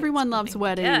wedding. Everyone loves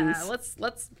weddings. Yeah,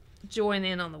 let's join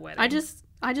in on the wedding.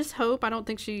 I just hope, I don't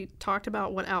think she talked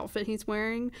about what outfit he's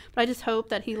wearing, but I just hope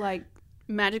that he like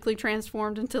magically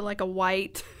transformed into like a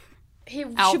white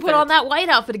outfit. She put on that white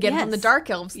outfit again Yes. from the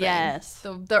Dark Elves thing. Yes.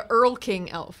 The Earl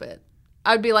King outfit.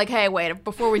 I'd be like, hey, wait,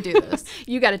 before we do this.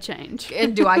 You got to change.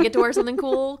 And do I get to wear something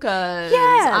cool? Because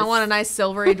Yes. I want a nice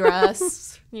silvery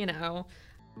dress,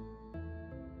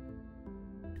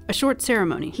 A short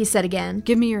ceremony. He said again.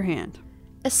 Give me your hand.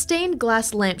 A stained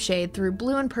glass lampshade threw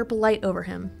blue and purple light over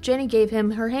him. Jenny gave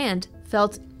him her hand,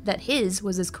 felt that his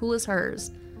was as cool as hers.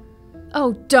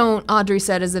 Oh, don't, Audrey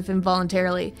said as if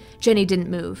involuntarily. Jenny didn't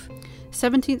move.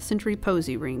 17th century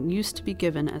posy ring used to be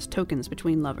given as tokens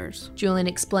between lovers. Julian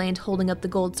explained, holding up the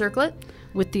gold circlet.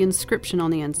 With the inscription on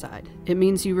the inside. It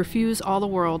means you refuse all the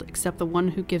world except the one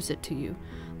who gives it to you.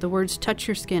 The words touch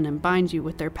your skin and bind you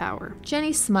with their power.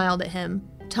 Jenny smiled at him.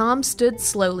 Tom stood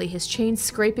slowly, his chain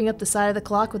scraping up the side of the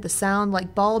clock with a sound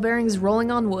like ball bearings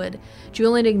rolling on wood.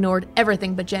 Julian ignored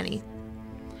everything but Jenny.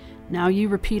 Now you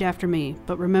repeat after me,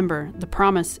 but remember, the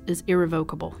promise is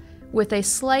irrevocable. With a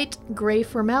slight gray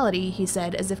formality, he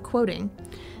said, as if quoting,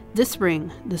 This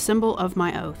ring, the symbol of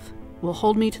my oath, will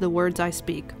hold me to the words I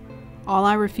speak. All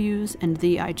I refuse and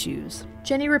thee I choose.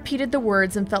 Jenny repeated the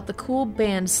words and felt the cool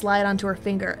band slide onto her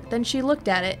finger. Then she looked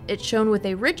at it. It shone with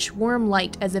a rich, warm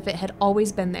light as if it had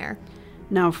always been there.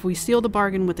 Now if we seal the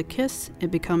bargain with a kiss,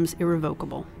 it becomes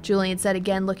irrevocable. Julian said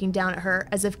again, looking down at her,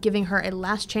 as if giving her a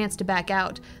last chance to back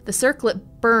out. The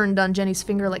circlet burned on Jenny's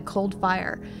finger like cold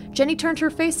fire. Jenny turned her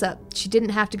face up. She didn't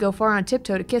have to go far on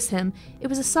tiptoe to kiss him. It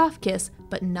was a soft kiss,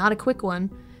 but not a quick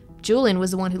one. Julian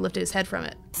was the one who lifted his head from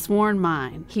it. Sworn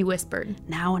mine. He whispered.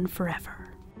 Now and forever.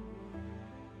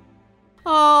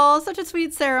 Oh, such a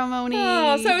sweet ceremony.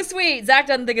 Oh, so sweet. Zach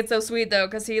doesn't think it's so sweet, though,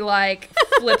 because he,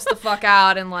 flips the fuck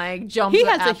out and, jumps He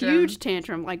has after a huge him.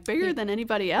 tantrum, bigger than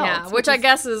anybody else. Yeah, which I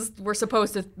guess is, we're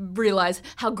supposed to realize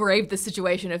how grave the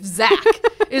situation if Zach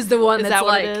is the one Is that's that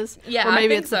what it is? Yeah, or maybe I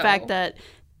think it's the fact that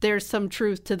there's some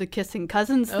truth to the kissing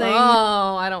cousins thing.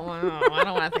 Oh, I don't want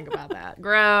to think about that.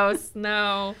 Gross.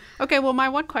 No. Okay, well, my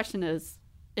one question is,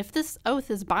 if this oath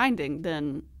is binding,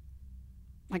 then,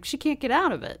 like, she can't get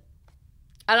out of it.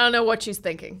 I don't know what she's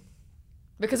thinking.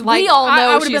 Because Like, we all know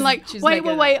I would have been like, she's wait,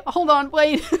 making wait, it up. hold on,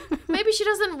 wait. Maybe she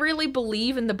doesn't really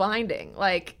believe in the binding.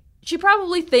 Like, she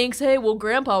probably thinks, hey, well,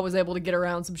 Grandpa was able to get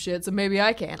around some shit, so maybe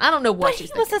I can. I don't know what But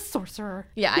she's he was thinking. a sorcerer.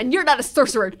 Yeah, and you're not a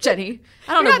sorcerer, Jenny.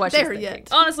 I don't You're know not what she's there thinking. yet.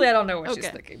 Honestly, I don't know what she's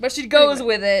Okay. thinking. But she goes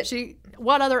Anyway, with it.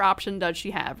 What other option does she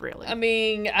have, really? I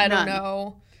mean, I don't None.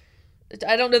 know.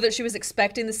 I don't know that she was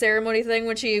expecting the ceremony thing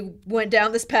when she went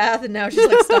down this path and now she's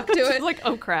like stuck to She's it. like,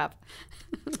 oh, crap.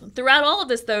 Throughout all of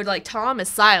this, though, like, Tom is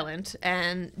silent,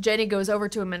 and Jenny goes over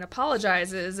to him and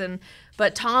apologizes,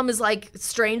 but Tom is, like,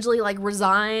 strangely, like,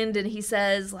 resigned, and he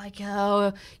says, like,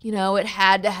 oh, you know, it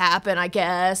had to happen, I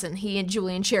guess, and he and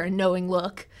Julian share a knowing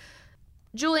look.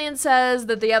 Julian says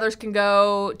that the others can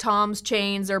go, Tom's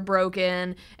chains are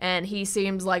broken, and he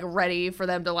seems, like, ready for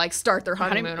them to, like, start their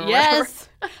honeymoon or whatever. Yes.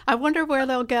 I wonder where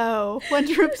they'll go. What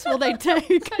trips will they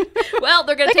take? Well,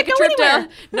 they're going to They take a can go trip down.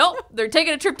 anywhere. Nope, they're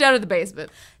taking a trip down to the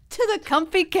basement. To the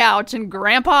comfy couch in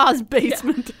Grandpa's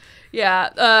basement.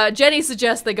 Yeah, Jenny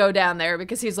suggests they go down there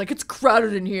because he's like, it's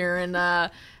crowded in here,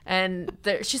 and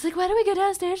she's like, why don't we go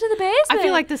downstairs to the basement? I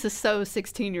feel like this is so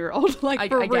 16-year-old, like,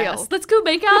 for I real. guess. Let's go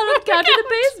make out on the couch in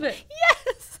the basement.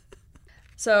 Yes.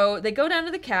 So they go down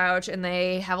to the couch and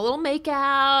they have a little make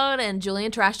out, and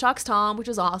Julian trash talks Tom, which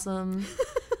is awesome.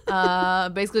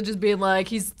 Basically just being like,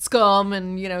 he's scum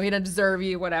and, you know, he doesn't deserve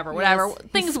you, whatever. Yes.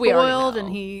 Things He's we already spoiled know. and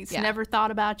he's Yeah. never thought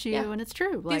about you, Yeah. and it's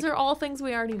true. Like, These are all things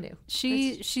we already knew.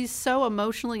 she's so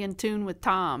emotionally in tune with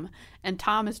Tom, and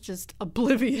Tom is just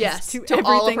oblivious Yes, to to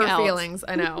all of everything her else. feelings.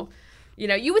 I know. You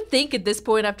know, you would think at this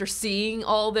point, after seeing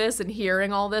all this and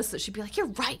hearing all this, that she'd be like, you're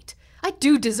right. I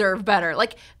do deserve better.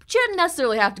 Like, she didn't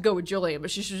necessarily have to go with Julian, but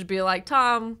she should be like,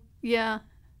 Tom. Yeah.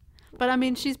 But I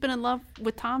mean, she's been in love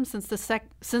with Tom since the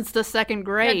second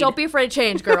grade. Yeah, don't be afraid to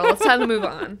change, girl. It's time to move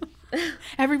on.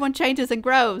 Everyone changes and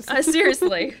grows.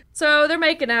 Seriously. So they're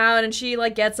making out, and she,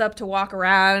 like, gets up to walk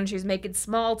around, and she's making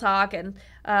small talk, and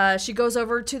she goes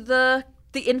over to the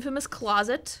infamous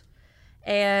closet,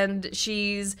 and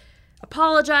she's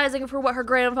apologizing for what her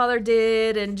grandfather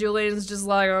did, and Julian's just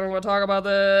like, I don't want to talk about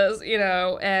this, you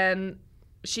know, and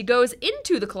she goes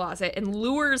into the closet and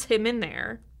lures him in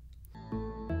there.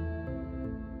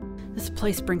 This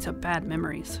place brings up bad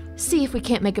memories. See if we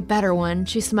can't make a better one,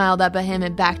 she smiled up at him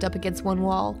and backed up against one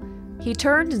wall. He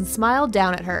turned and smiled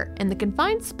down at her. In the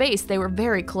confined space, they were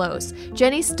very close.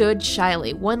 Jenny stood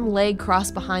shyly, one leg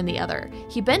crossed behind the other.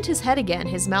 He bent his head again,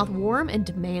 his mouth warm and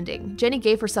demanding. Jenny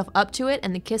gave herself up to it,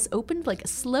 and the kiss opened like a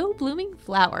slow-blooming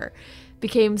flower.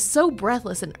 Became so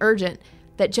breathless and urgent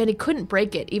that Jenny couldn't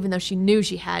break it, even though she knew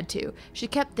she had to. She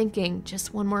kept thinking,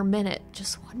 just one more minute,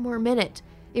 just one more minute.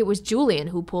 It was Julian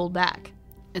who pulled back.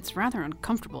 It's rather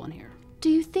uncomfortable in here. Do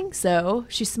you think so?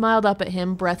 She smiled up at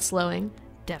him, breath slowing.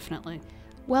 Definitely.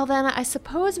 Well then, I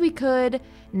suppose we could...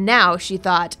 Now, she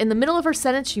thought. In the middle of her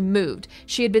sentence, she moved.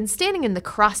 She had been standing in the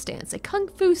cross stance, a kung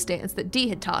fu stance that Dee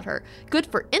had taught her, good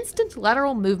for instant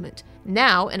lateral movement.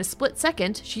 Now, in a split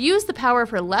second, she used the power of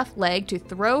her left leg to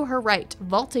throw her right,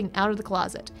 vaulting out of the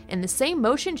closet. In the same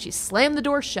motion, she slammed the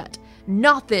door shut.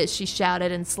 Not this, she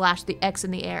shouted and slashed the X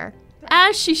in the air.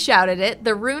 As she shouted it,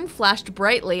 the rune flashed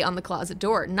brightly on the closet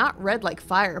door, not red like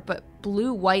fire, but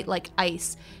blue-white like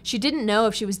ice. She didn't know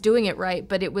if she was doing it right,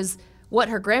 but it was what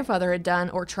her grandfather had done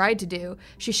or tried to do.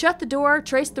 She shut the door,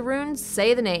 traced the runes,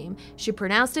 say the name. She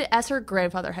pronounced it as her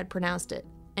grandfather had pronounced it.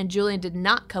 And Julian did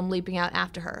not come leaping out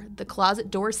after her. The closet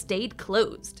door stayed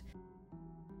closed.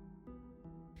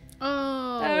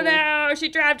 Oh no, she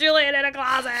trapped Julian in a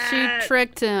closet. She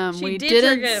tricked him. She We did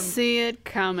didn't trick him. see it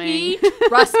coming. He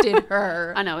trusted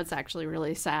her. I know, it's actually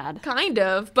really sad. Kind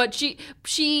of, but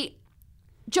she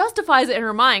justifies it in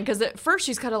her mind, because at first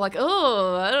she's kind of like,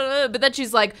 oh, I don't know, but then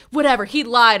she's like, whatever, he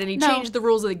lied and he No. changed the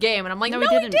rules of the game, and I'm like, no, No,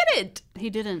 he he didn't. didn't. He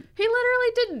didn't. He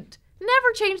literally didn't.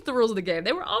 Never changed the rules of the game.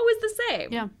 They were always the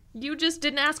same. Yeah. You just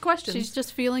didn't ask questions. She's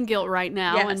just feeling guilt right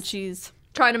now, Yes. and she's...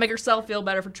 trying to make herself feel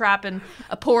better for trapping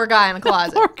a poor guy in the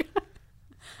closet. Poor guy.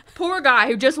 Poor guy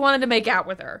who just wanted to make out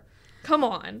with her. Come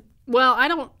on. Well, I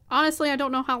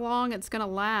don't know how long it's going to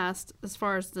last as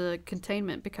far as the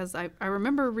containment, because I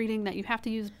remember reading that you have to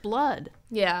use blood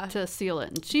Yeah. to seal it,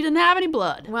 and she didn't have any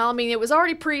blood. Well, I mean, it was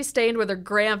already pre-stained with her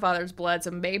grandfather's blood,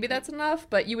 so maybe that's enough.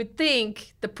 But you would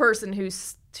think the person who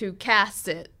casts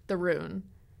it, the rune,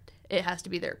 it has to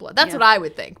be their blood. That's Yeah. what I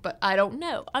would think, but I don't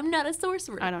know. I'm not a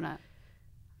sorcerer. I don't know.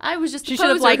 I was just She a should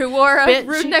have, poser like, who wore a bit-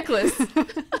 rune she- necklace.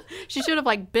 She should have,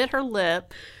 like, bit her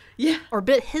lip, Yeah. Or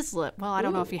bit his lip. Well, I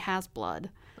don't know Ooh. if he has blood.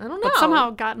 I don't know. But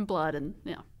somehow gotten blood and,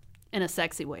 in a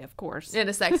sexy way, of course. In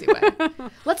a sexy way.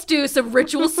 Let's do some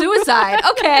ritual suicide.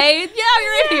 Okay. Yeah,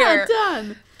 you're in here.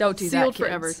 Done. Don't do Sealed that, kids.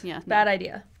 forever. Yeah, no. Bad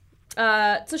idea.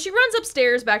 So she runs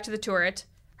upstairs back to the turret.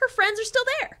 Her friends are still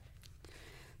there.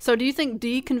 So do you think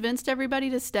Dee convinced everybody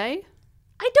to stay?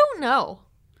 I don't know.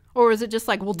 Or is it just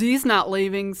like, well, Dee's not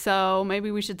leaving, so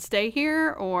maybe we should stay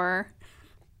here? Or...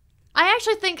 I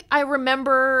actually think I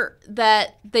remember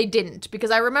that they didn't, because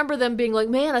I remember them being like,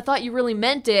 man, I thought you really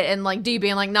meant it, and like Dee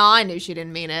being like, no, I knew she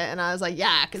didn't mean it, and I was like,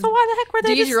 yeah, because So why the heck were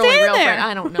they Dee's just your only staying real there? friend.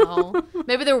 I don't know.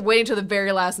 Maybe they were waiting till the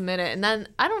very last minute, and then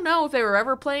I don't know if they were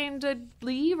ever planning to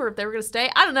leave or if they were going to stay.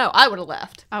 I don't know. I would have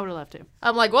left. I would have left too.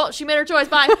 I'm like, well, she made her choice.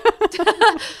 Bye.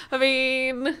 I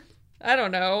mean, I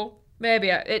don't know. Maybe.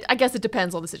 I guess it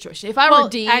depends on the situation. If I were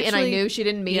Dee and I actually, knew she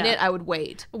didn't mean yeah. it, I would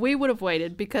wait. We would have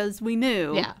waited because we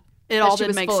knew Yeah. it all She didn't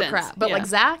was make full sense. of crap. But Yeah. like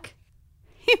Zach,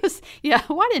 He was, yeah,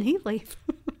 why didn't he leave?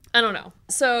 I don't know.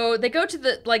 So they go to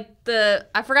the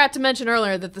I forgot to mention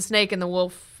earlier that the snake and the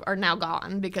wolf are now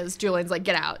gone because Julian's like,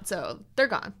 get out. So they're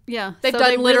gone. Yeah. They've so done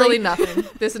they literally nothing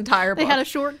this entire They book. had a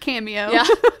short cameo. Yeah.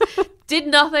 Did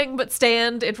nothing but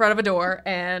stand in front of a door.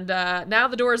 And now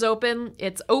the door is open.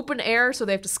 It's open air, so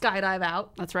they have to skydive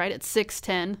out. That's right. It's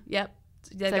 6:10. Yep.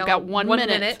 They've got one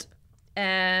minute.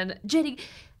 And Jenny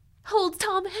holds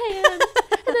Tom's hand.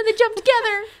 And then they jump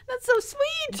together. That's so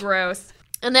sweet. Gross.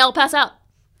 And they all pass out.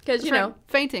 Because, you That's know. right.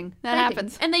 Fainting. That fainting.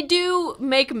 happens. And they do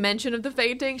make mention of the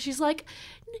fainting. She's like,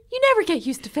 you never get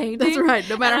used to fainting. That's right.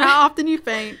 No matter how often you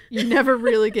faint, you never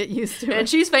really get used to And it.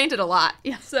 she's fainted a lot.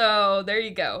 Yeah. So there you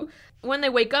go. When they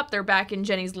wake up, they're back in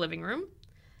Jenny's living room.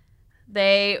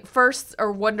 They first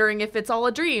are wondering if it's all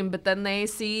a dream, but then they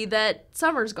see that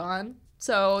Summer's gone.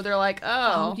 So they're like,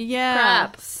 oh, yeah.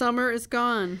 crap. Summer is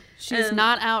gone. She's And-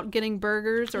 not out getting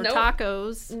burgers or Nope.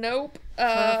 tacos Nope. for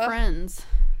her friends.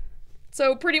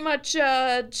 So pretty much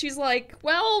she's like,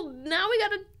 well, now we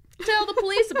gotta tell the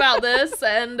police about this.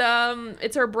 And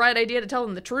it's her bright idea to tell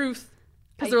them the truth.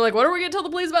 Because they're like, what are we gonna tell the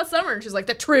police about Summer? And she's like,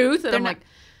 the truth. And I'm like,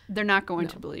 They're not going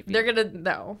to believe you. they're gonna,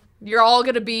 no. You're all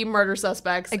gonna be murder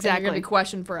suspects. And Exactly. you're gonna be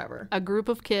questioned forever. A group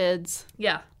of kids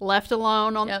Yeah. left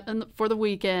alone Yep. for the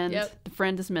weekend. Yep. The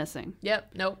friend is missing.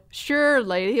 Yep. Nope. Sure,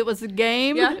 lady, it was a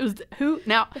game. Yeah. It was who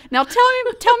now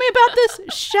tell me about this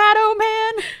Shadow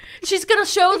Man. She's gonna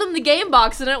show them the game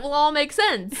box and it will all make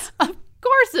sense. Of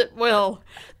course it will.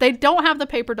 They don't have the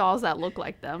paper dolls that look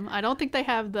like them. I don't think they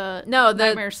have the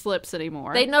nightmare slips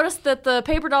anymore. They noticed that the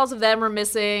paper dolls of them are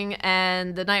missing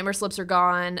and the nightmare slips are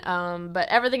gone. But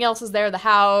everything else is there, the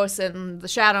house and the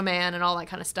Shadow Man and all that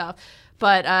kind of stuff.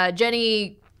 But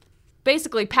Jenny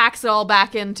basically packs it all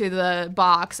back into the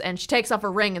box and she takes off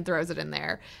her ring and throws it in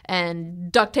there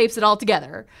and duct tapes it all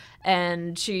together.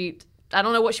 And I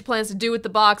don't know what she plans to do with the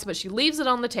box, but she leaves it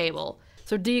on the table.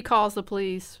 So Dee calls the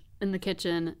police in the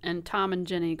kitchen, and Tom and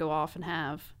Jenny go off and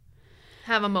have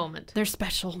Have a moment. their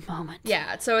special moment.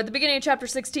 Yeah, so at the beginning of chapter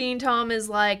 16, Tom is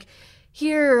like,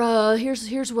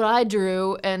 here's what I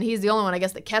drew, and he's the only one, I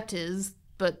guess, that kept his,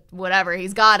 but whatever,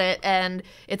 he's got it, and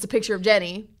it's a picture of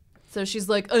Jenny. So she's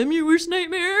like, I'm your worst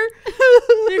nightmare.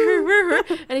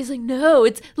 And he's like, no,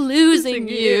 it's losing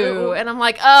you. And I'm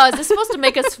like, oh, is this supposed to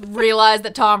make us realize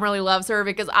that Tom really loves her?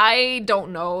 Because I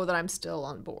don't know that I'm still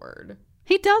on board.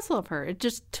 He does love her. It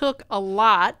just took a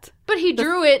lot. But he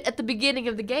drew it at the beginning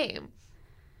of the game.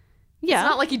 Yeah. It's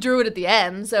not like he drew it at the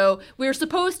end. So we were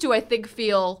supposed to, I think,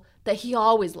 feel that he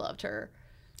always loved her.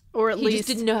 or at he least just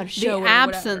didn't know how to show the it or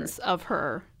absence of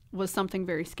her was something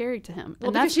very scary to him. Well,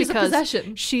 And that's because she's a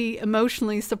possession. she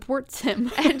emotionally supports him.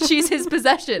 And she's his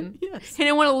possession. Yes. He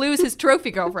didn't want to lose his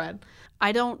trophy girlfriend.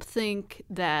 I don't think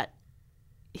that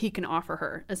he can offer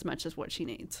her as much as what she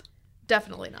needs.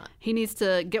 Definitely not. He needs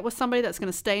to get with somebody that's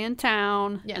going to stay in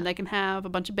town, Yeah. and they can have a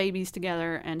bunch of babies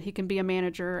together, and he can be a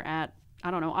manager at,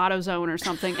 I don't know, AutoZone or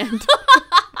something.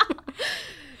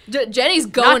 And Jenny's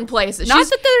going places. not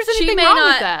that there's she anything may wrong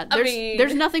not- with that. I There's, mean-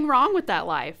 there's nothing wrong with that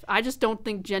life. I just don't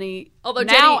think Jenny, Although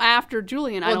now Jenny- after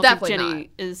Julian, I Well, don't think definitely Jenny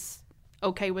is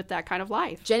okay with that kind of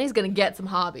life. Jenny's going to get some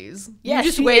hobbies. Yeah, you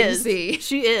just she wait is. and see.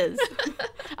 She is.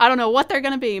 I don't know what they're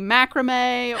going to be,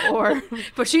 macrame or...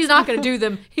 But she's not going to do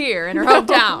them here in her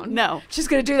hometown. No. She's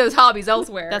going to do those hobbies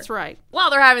elsewhere. That's right. While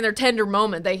they're having their tender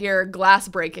moment, they hear glass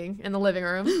breaking in the living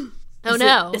room. Oh, Is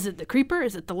no. Is it the creeper?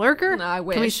 Is it the lurker? No, I Can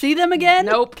we wish. see them again?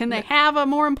 Nope. Can they have a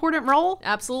more important role?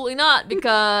 Absolutely not,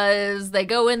 because they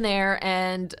go in there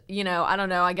and, you know, I don't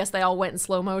know, I guess they all went in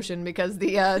slow motion because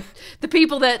the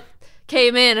people that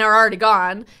came in are already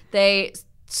gone. They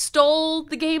stole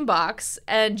the game box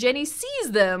and Jenny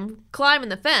sees them climbing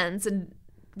the fence and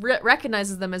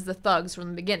recognizes them as the thugs from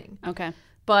the beginning. Okay.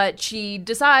 But she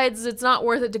decides it's not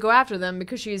worth it to go after them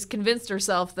because she's convinced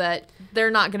herself that they're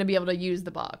not going to be able to use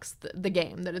the box, the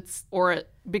game, that it's...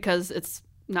 Because it's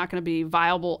not going to be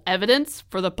viable evidence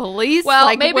for the police. Well,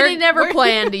 like, maybe they never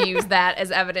planned to use that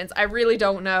as evidence. I really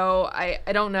don't know. I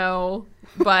don't know.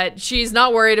 But she's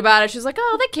not worried about it. She's like,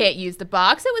 oh, they can't use the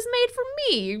box. It was made for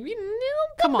me.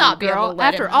 Come on, girl.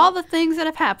 After all the things that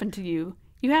have happened to you,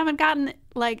 you haven't gotten,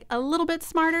 like, a little bit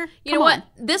smarter? You know what?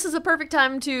 This is a perfect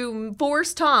time to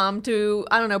force Tom to,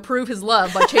 I don't know, prove his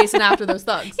love by chasing after those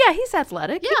thugs. Yeah, he's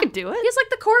athletic. He can do it. He's like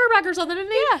the quarterback or something,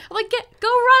 isn't he? Yeah. Like, go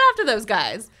run after those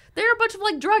guys. They're a bunch of,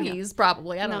 like, druggies,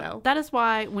 probably. I don't know. That is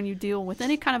why when you deal with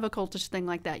any kind of occultish thing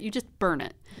like that, you just burn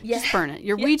it. Yeah. Just burn it.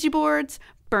 Your Ouija boards,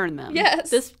 burn them.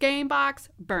 Yes. This game box,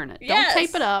 burn it. Yes. Don't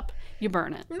tape it up. You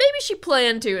burn it. Maybe she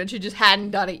planned to and she just hadn't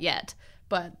done it yet.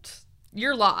 But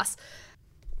your loss.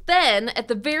 Then, at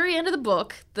the very end of the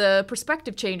book, the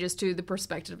perspective changes to the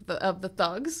perspective of the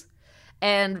thugs.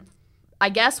 And I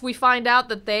guess we find out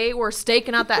that they were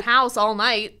staking out that house all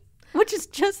night. Which is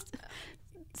just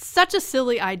such a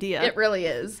silly idea. It really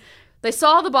is. They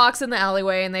saw the box in the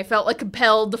alleyway and they felt like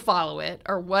compelled to follow it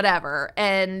or whatever.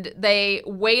 And they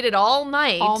waited all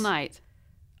night. All night.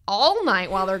 All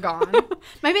night while they're gone.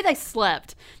 Maybe they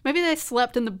slept. Maybe they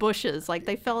slept in the bushes. Like,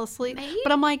 they fell asleep. Maybe.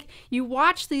 But I'm like, you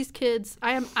watch these kids.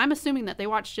 I'm assuming that they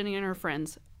watched Jenny and her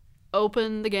friends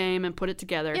open the game and put it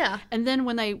together. Yeah. And then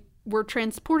when they were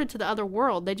transported to the other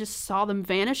world, they just saw them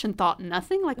vanish and thought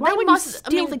nothing. Like, why They would must- you I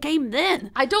steal mean, the game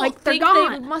then? I don't like, think they're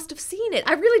they gone. must have seen it.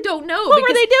 I really don't know. What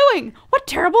were they doing? What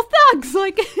terrible thugs!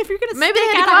 Like, if you're gonna Maybe they,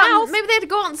 stake had out to a go out, house, maybe they had to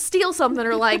go out and steal something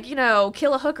or, like,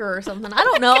 kill a hooker or something. I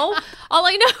don't know. All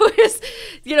I know is,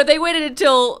 they waited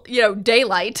until,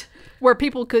 daylight where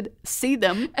people could see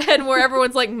them. and where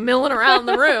everyone's, like, milling around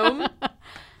the room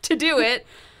to do it.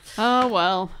 Oh,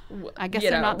 well, I guess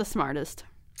they're not the smartest.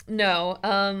 No,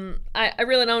 I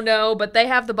really don't know, but they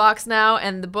have the box now,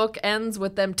 and the book ends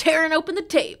with them tearing open the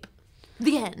tape.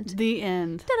 The end. The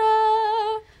end.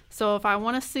 Ta-da! So if I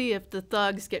want to see if the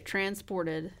thugs get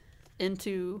transported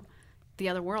into the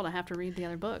other world, I have to read the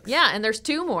other books. Yeah, and there's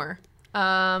 2 more.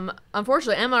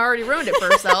 Unfortunately, Emma already ruined it for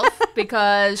herself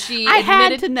because she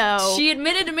had to know. She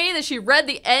admitted to me that she read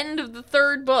the end of the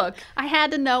 3rd book. I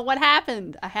had to know what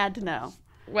happened. I had to know.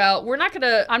 Well, I'm not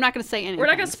gonna say anything. We're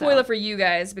not gonna spoil it for you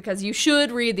guys because you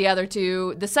should read the other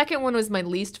 2. The second one was my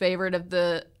least favorite of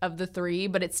the 3,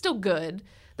 but it's still good.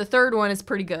 The 3rd one is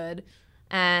pretty good,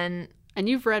 and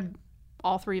you've read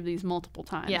all 3 of these multiple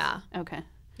times. Yeah. Okay.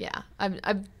 Yeah,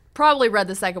 I've probably read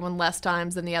the second one less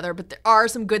times than the other, but there are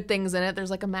some good things in it.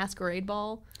 There's like a masquerade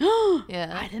ball.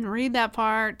 Yeah. I didn't read that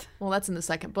part. Well, that's in the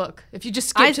second book. If you just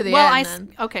skip to the end,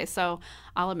 then. Okay, so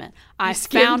I'll admit I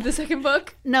found the second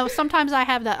book. No, sometimes I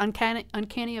have that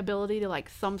uncanny ability to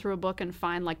like thumb through a book and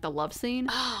find like the love scene,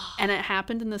 and it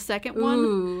happened in the second one.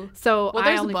 Ooh. So Well, I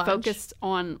there's a only bunch. focused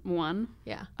on one.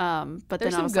 Yeah. But There's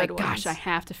then I some was good like, gosh, ones. I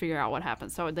have to figure out what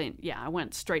happened. So then, I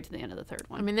went straight to the end of the third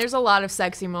one. I mean, there's a lot of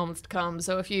sexy moments to come.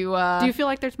 So if you do you feel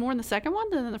like there's more in the second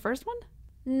one than in the first one?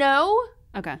 no,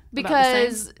 Okay,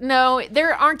 because no,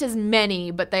 there aren't as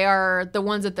many, but they are the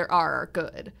ones that there are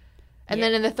good. And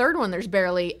then in the third one, there's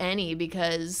barely any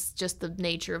because just the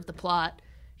nature of the plot.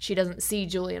 She doesn't see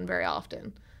Julian very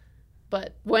often,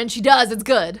 but when she does, it's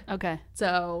good. Okay.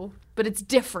 So, but it's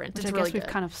different. Which It's I really guess we've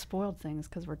good. kind of spoiled things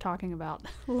because we're talking about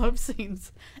love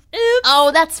scenes.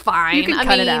 Oh, that's fine. You can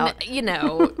cut it out. You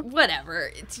know,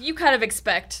 whatever. You kind of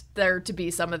expect there to be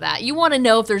some of that. You want to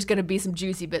know if there's going to be some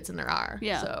juicy bits, and there are.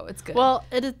 Yeah. So it's good. Well,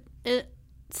 it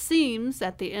seems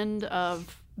at the end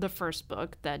of the first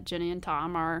book that Jenny and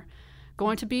Tom are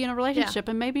going to be in a relationship,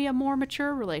 and maybe a more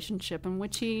mature relationship in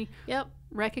which he yep.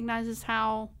 recognizes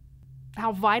how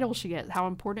vital she is, how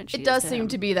important she is. It does to seem him.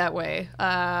 to be that way.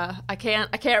 I can't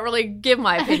really give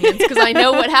my opinions because I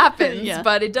know what happens. Yeah.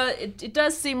 But it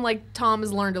does seem like Tom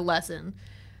has learned a lesson.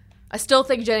 I still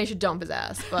think Jenny should dump his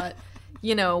ass, but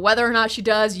you know whether or not she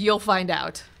does, you'll find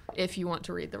out if you want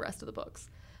to read the rest of the books.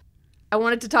 I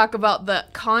wanted to talk about the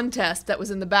contest that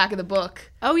was in the back of the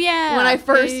book. Oh yeah. When I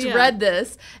first Yeah. read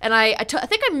this, and I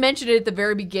think I mentioned it at the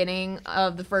very beginning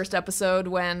of the first episode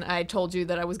when I told you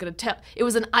that I was going to tell. It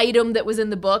was an item that was in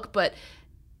the book, but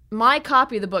my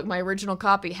copy of the book, my original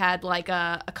copy, had like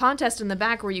a contest in the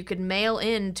back where you could mail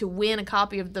in to win a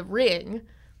copy of The Ring.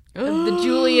 Of the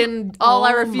Julian All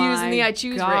I Oh Refuse and the my I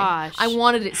Choose gosh. ring. I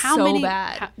wanted it How so many,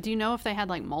 bad. do you know if they had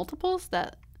like multiples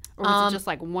or was it just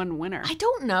like one winner? I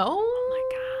don't know Oh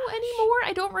my gosh. anymore.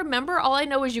 I don't remember. All I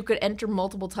know is you could enter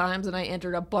multiple times, and I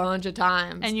entered a bunch of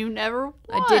times. And you never won.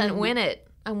 I didn't win it.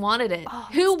 I wanted it. Oh,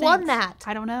 Who that won stinks. that?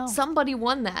 I don't know. Somebody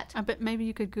won that. I bet maybe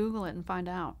you could Google it and find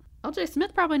out. L.J.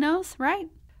 Smith probably knows, right?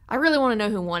 I really want to know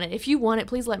who won it. If you won it,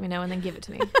 please let me know and then give it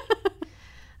to me.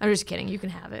 I'm just kidding. You can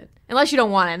have it. Unless you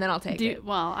don't want it, and then I'll take it.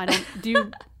 Well, I don't. Do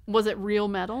you? Was it real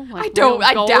metal? Like I don't. real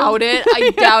I gold? doubt it.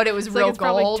 I doubt it was It's real like it's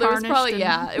probably gold. It was tarnished probably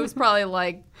and- It was probably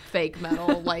like fake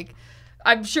metal. Like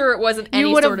I'm sure it wasn't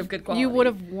any sort of good quality. You would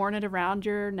have worn it around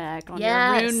your neck on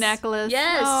Yes. your rune necklace.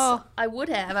 Yes, Oh. I would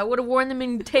have. I would have worn them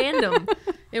in tandem.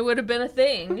 It would have been a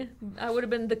thing. I would have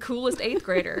been the coolest 8th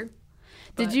grader.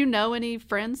 Did you know any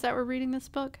friends that were reading this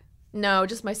book? No,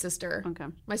 just my sister. Okay.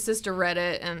 My sister read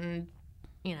it, and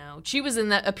you know, she was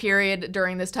in a period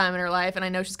during this time in her life, and I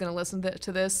know she's going to listen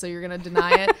to this, so you're going to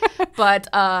deny it. But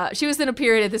she was in a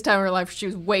period at this time in her life where she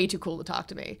was way too cool to talk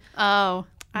to me. Oh.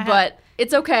 But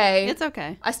it's okay. It's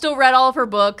okay. I still read all of her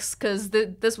books because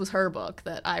this was her book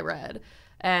that I read,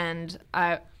 and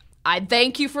I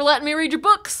thank you for letting me read your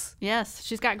books. Yes,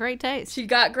 she's got great taste. She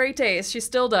got great taste. She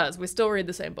still does. We still read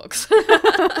the same books.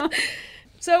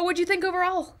 So, what'd you think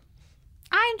overall?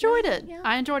 I enjoyed it. Yeah.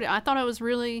 I enjoyed it. I thought it was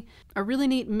really a really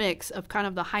neat mix of kind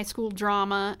of the high school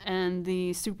drama and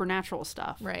the supernatural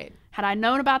stuff. Right. Had I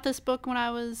known about this book when I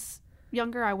was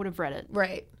younger, I would have read it.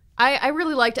 Right. I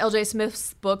really liked L.J.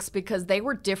 Smith's books because they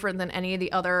were different than any of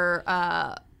the other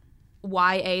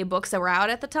YA books that were out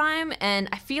at the time, and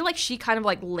I feel like she kind of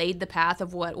like laid the path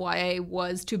of what YA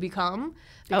was to become.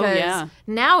 Oh, Because yeah.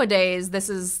 nowadays this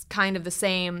is kind of the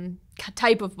same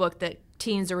type of book that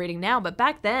teens are reading now, but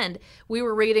back then we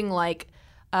were reading like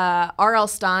R.L.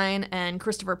 Stine and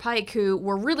Christopher Pike, who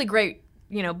were really great,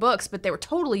 you know, books, but they were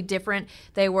totally different.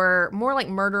 They were more like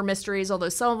murder mysteries, although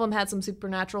some of them had some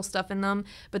supernatural stuff in them,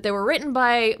 but they were written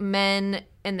by men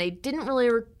and they didn't really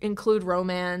include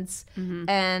romance,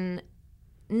 and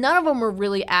none of them were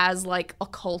really as like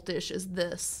occultish as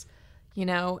this, you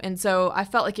know, and so I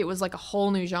felt like it was like a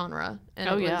whole new genre, and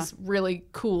Oh, it yeah. was really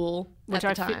cool Which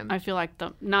at the I feel, time. I feel like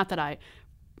not that I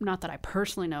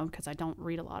personally know because I don't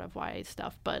read a lot of YA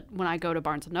stuff, but when I go to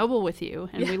Barnes and Noble with you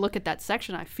and we look at that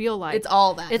section, I feel like It's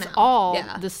all that it's now. all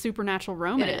Yeah. the supernatural It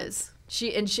romance.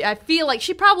 is. I feel like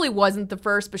she probably wasn't the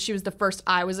first, but she was the first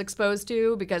I was exposed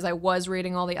to because I was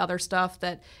reading all the other stuff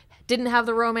that didn't have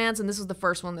the romance, and this was the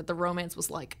first one that the romance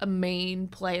was like a main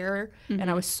player, and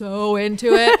I was so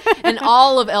into it. And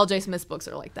all of L.J. Smith's books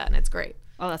are like that, and it's great.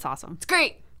 Oh, that's awesome. It's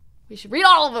great. We should read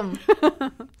all of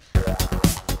them.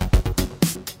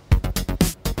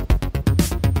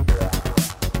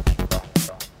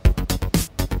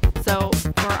 So,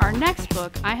 for our next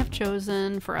book, I have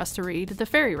chosen for us to read The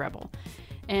Fairy Rebel.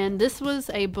 And this was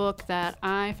a book that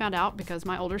I found out because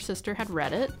my older sister had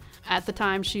read it. At the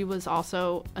time, she was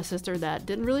also a sister that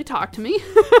didn't really talk to me.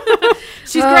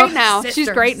 She's great now. She's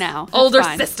Sisters. great now. That's Older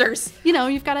fine. sisters. You know,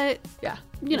 you've got to, Yeah.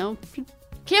 you know,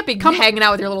 Can't be hanging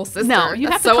out with your little sister. no, you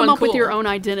have That's to so come up with uncool. your own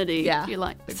identity. Yeah, You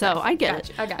like. exactly. So I get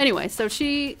Gotcha. it. I got you. Anyway, so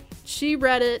she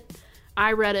read it.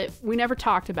 I read it. We never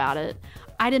talked about it.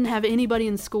 I didn't have anybody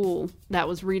in school that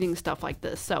was reading stuff like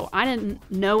this. So I didn't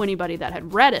know anybody that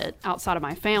had read it outside of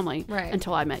my family Right.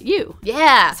 until I met you.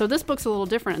 Yeah. So this book's a little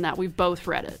different in that we've both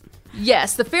read it.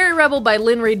 Yes, The Fairy Rebel by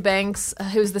Lynn Reed Banks,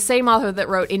 who's the same author that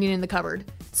wrote Indian in the Cupboard.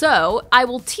 So, I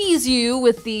will tease you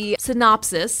with the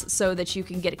synopsis so that you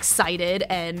can get excited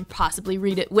and possibly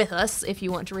read it with us if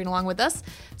you want to read along with us.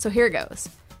 So here it goes.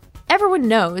 Everyone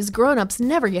knows grown-ups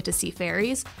never get to see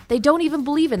fairies. They don't even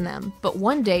believe in them. But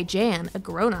one day, Jan, a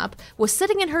grown-up, was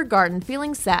sitting in her garden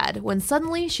feeling sad when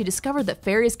suddenly she discovered that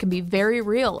fairies can be very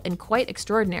real and quite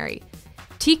extraordinary.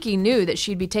 Tiki knew that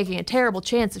she'd be taking a terrible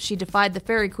chance if she defied the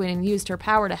Fairy Queen and used her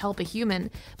power to help a human,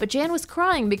 but Jan was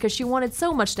crying because she wanted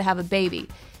so much to have a baby.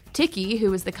 Tiki, who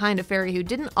was the kind of fairy who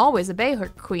didn't always obey her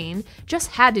queen,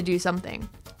 just had to do something.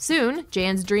 Soon,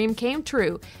 Jan's dream came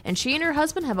true, and she and her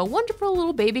husband have a wonderful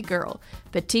little baby girl.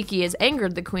 But Tiki has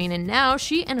angered the queen, and now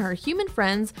she and her human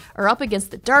friends are up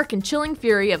against the dark and chilling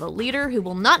fury of a leader who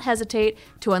will not hesitate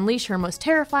to unleash her most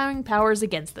terrifying powers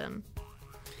against them.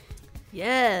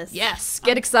 Yes. Yes,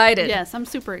 get excited. Yes, I'm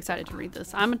super excited to read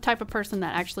this. I'm a type of person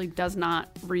that actually does not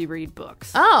reread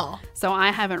books. Oh, So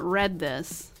I haven't read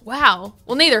this wow.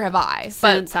 Well, neither have I.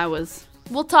 But since I was...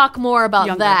 we'll talk more about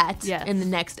Younger, that yes. in the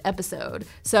next episode.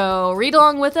 So read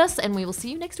along with us, and we will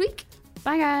see you next week.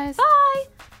 Bye, guys. Bye!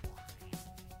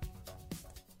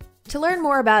 To learn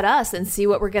more about us and see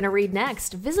what we're going to read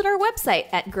next, visit our website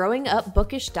at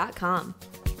growingupbookish.com.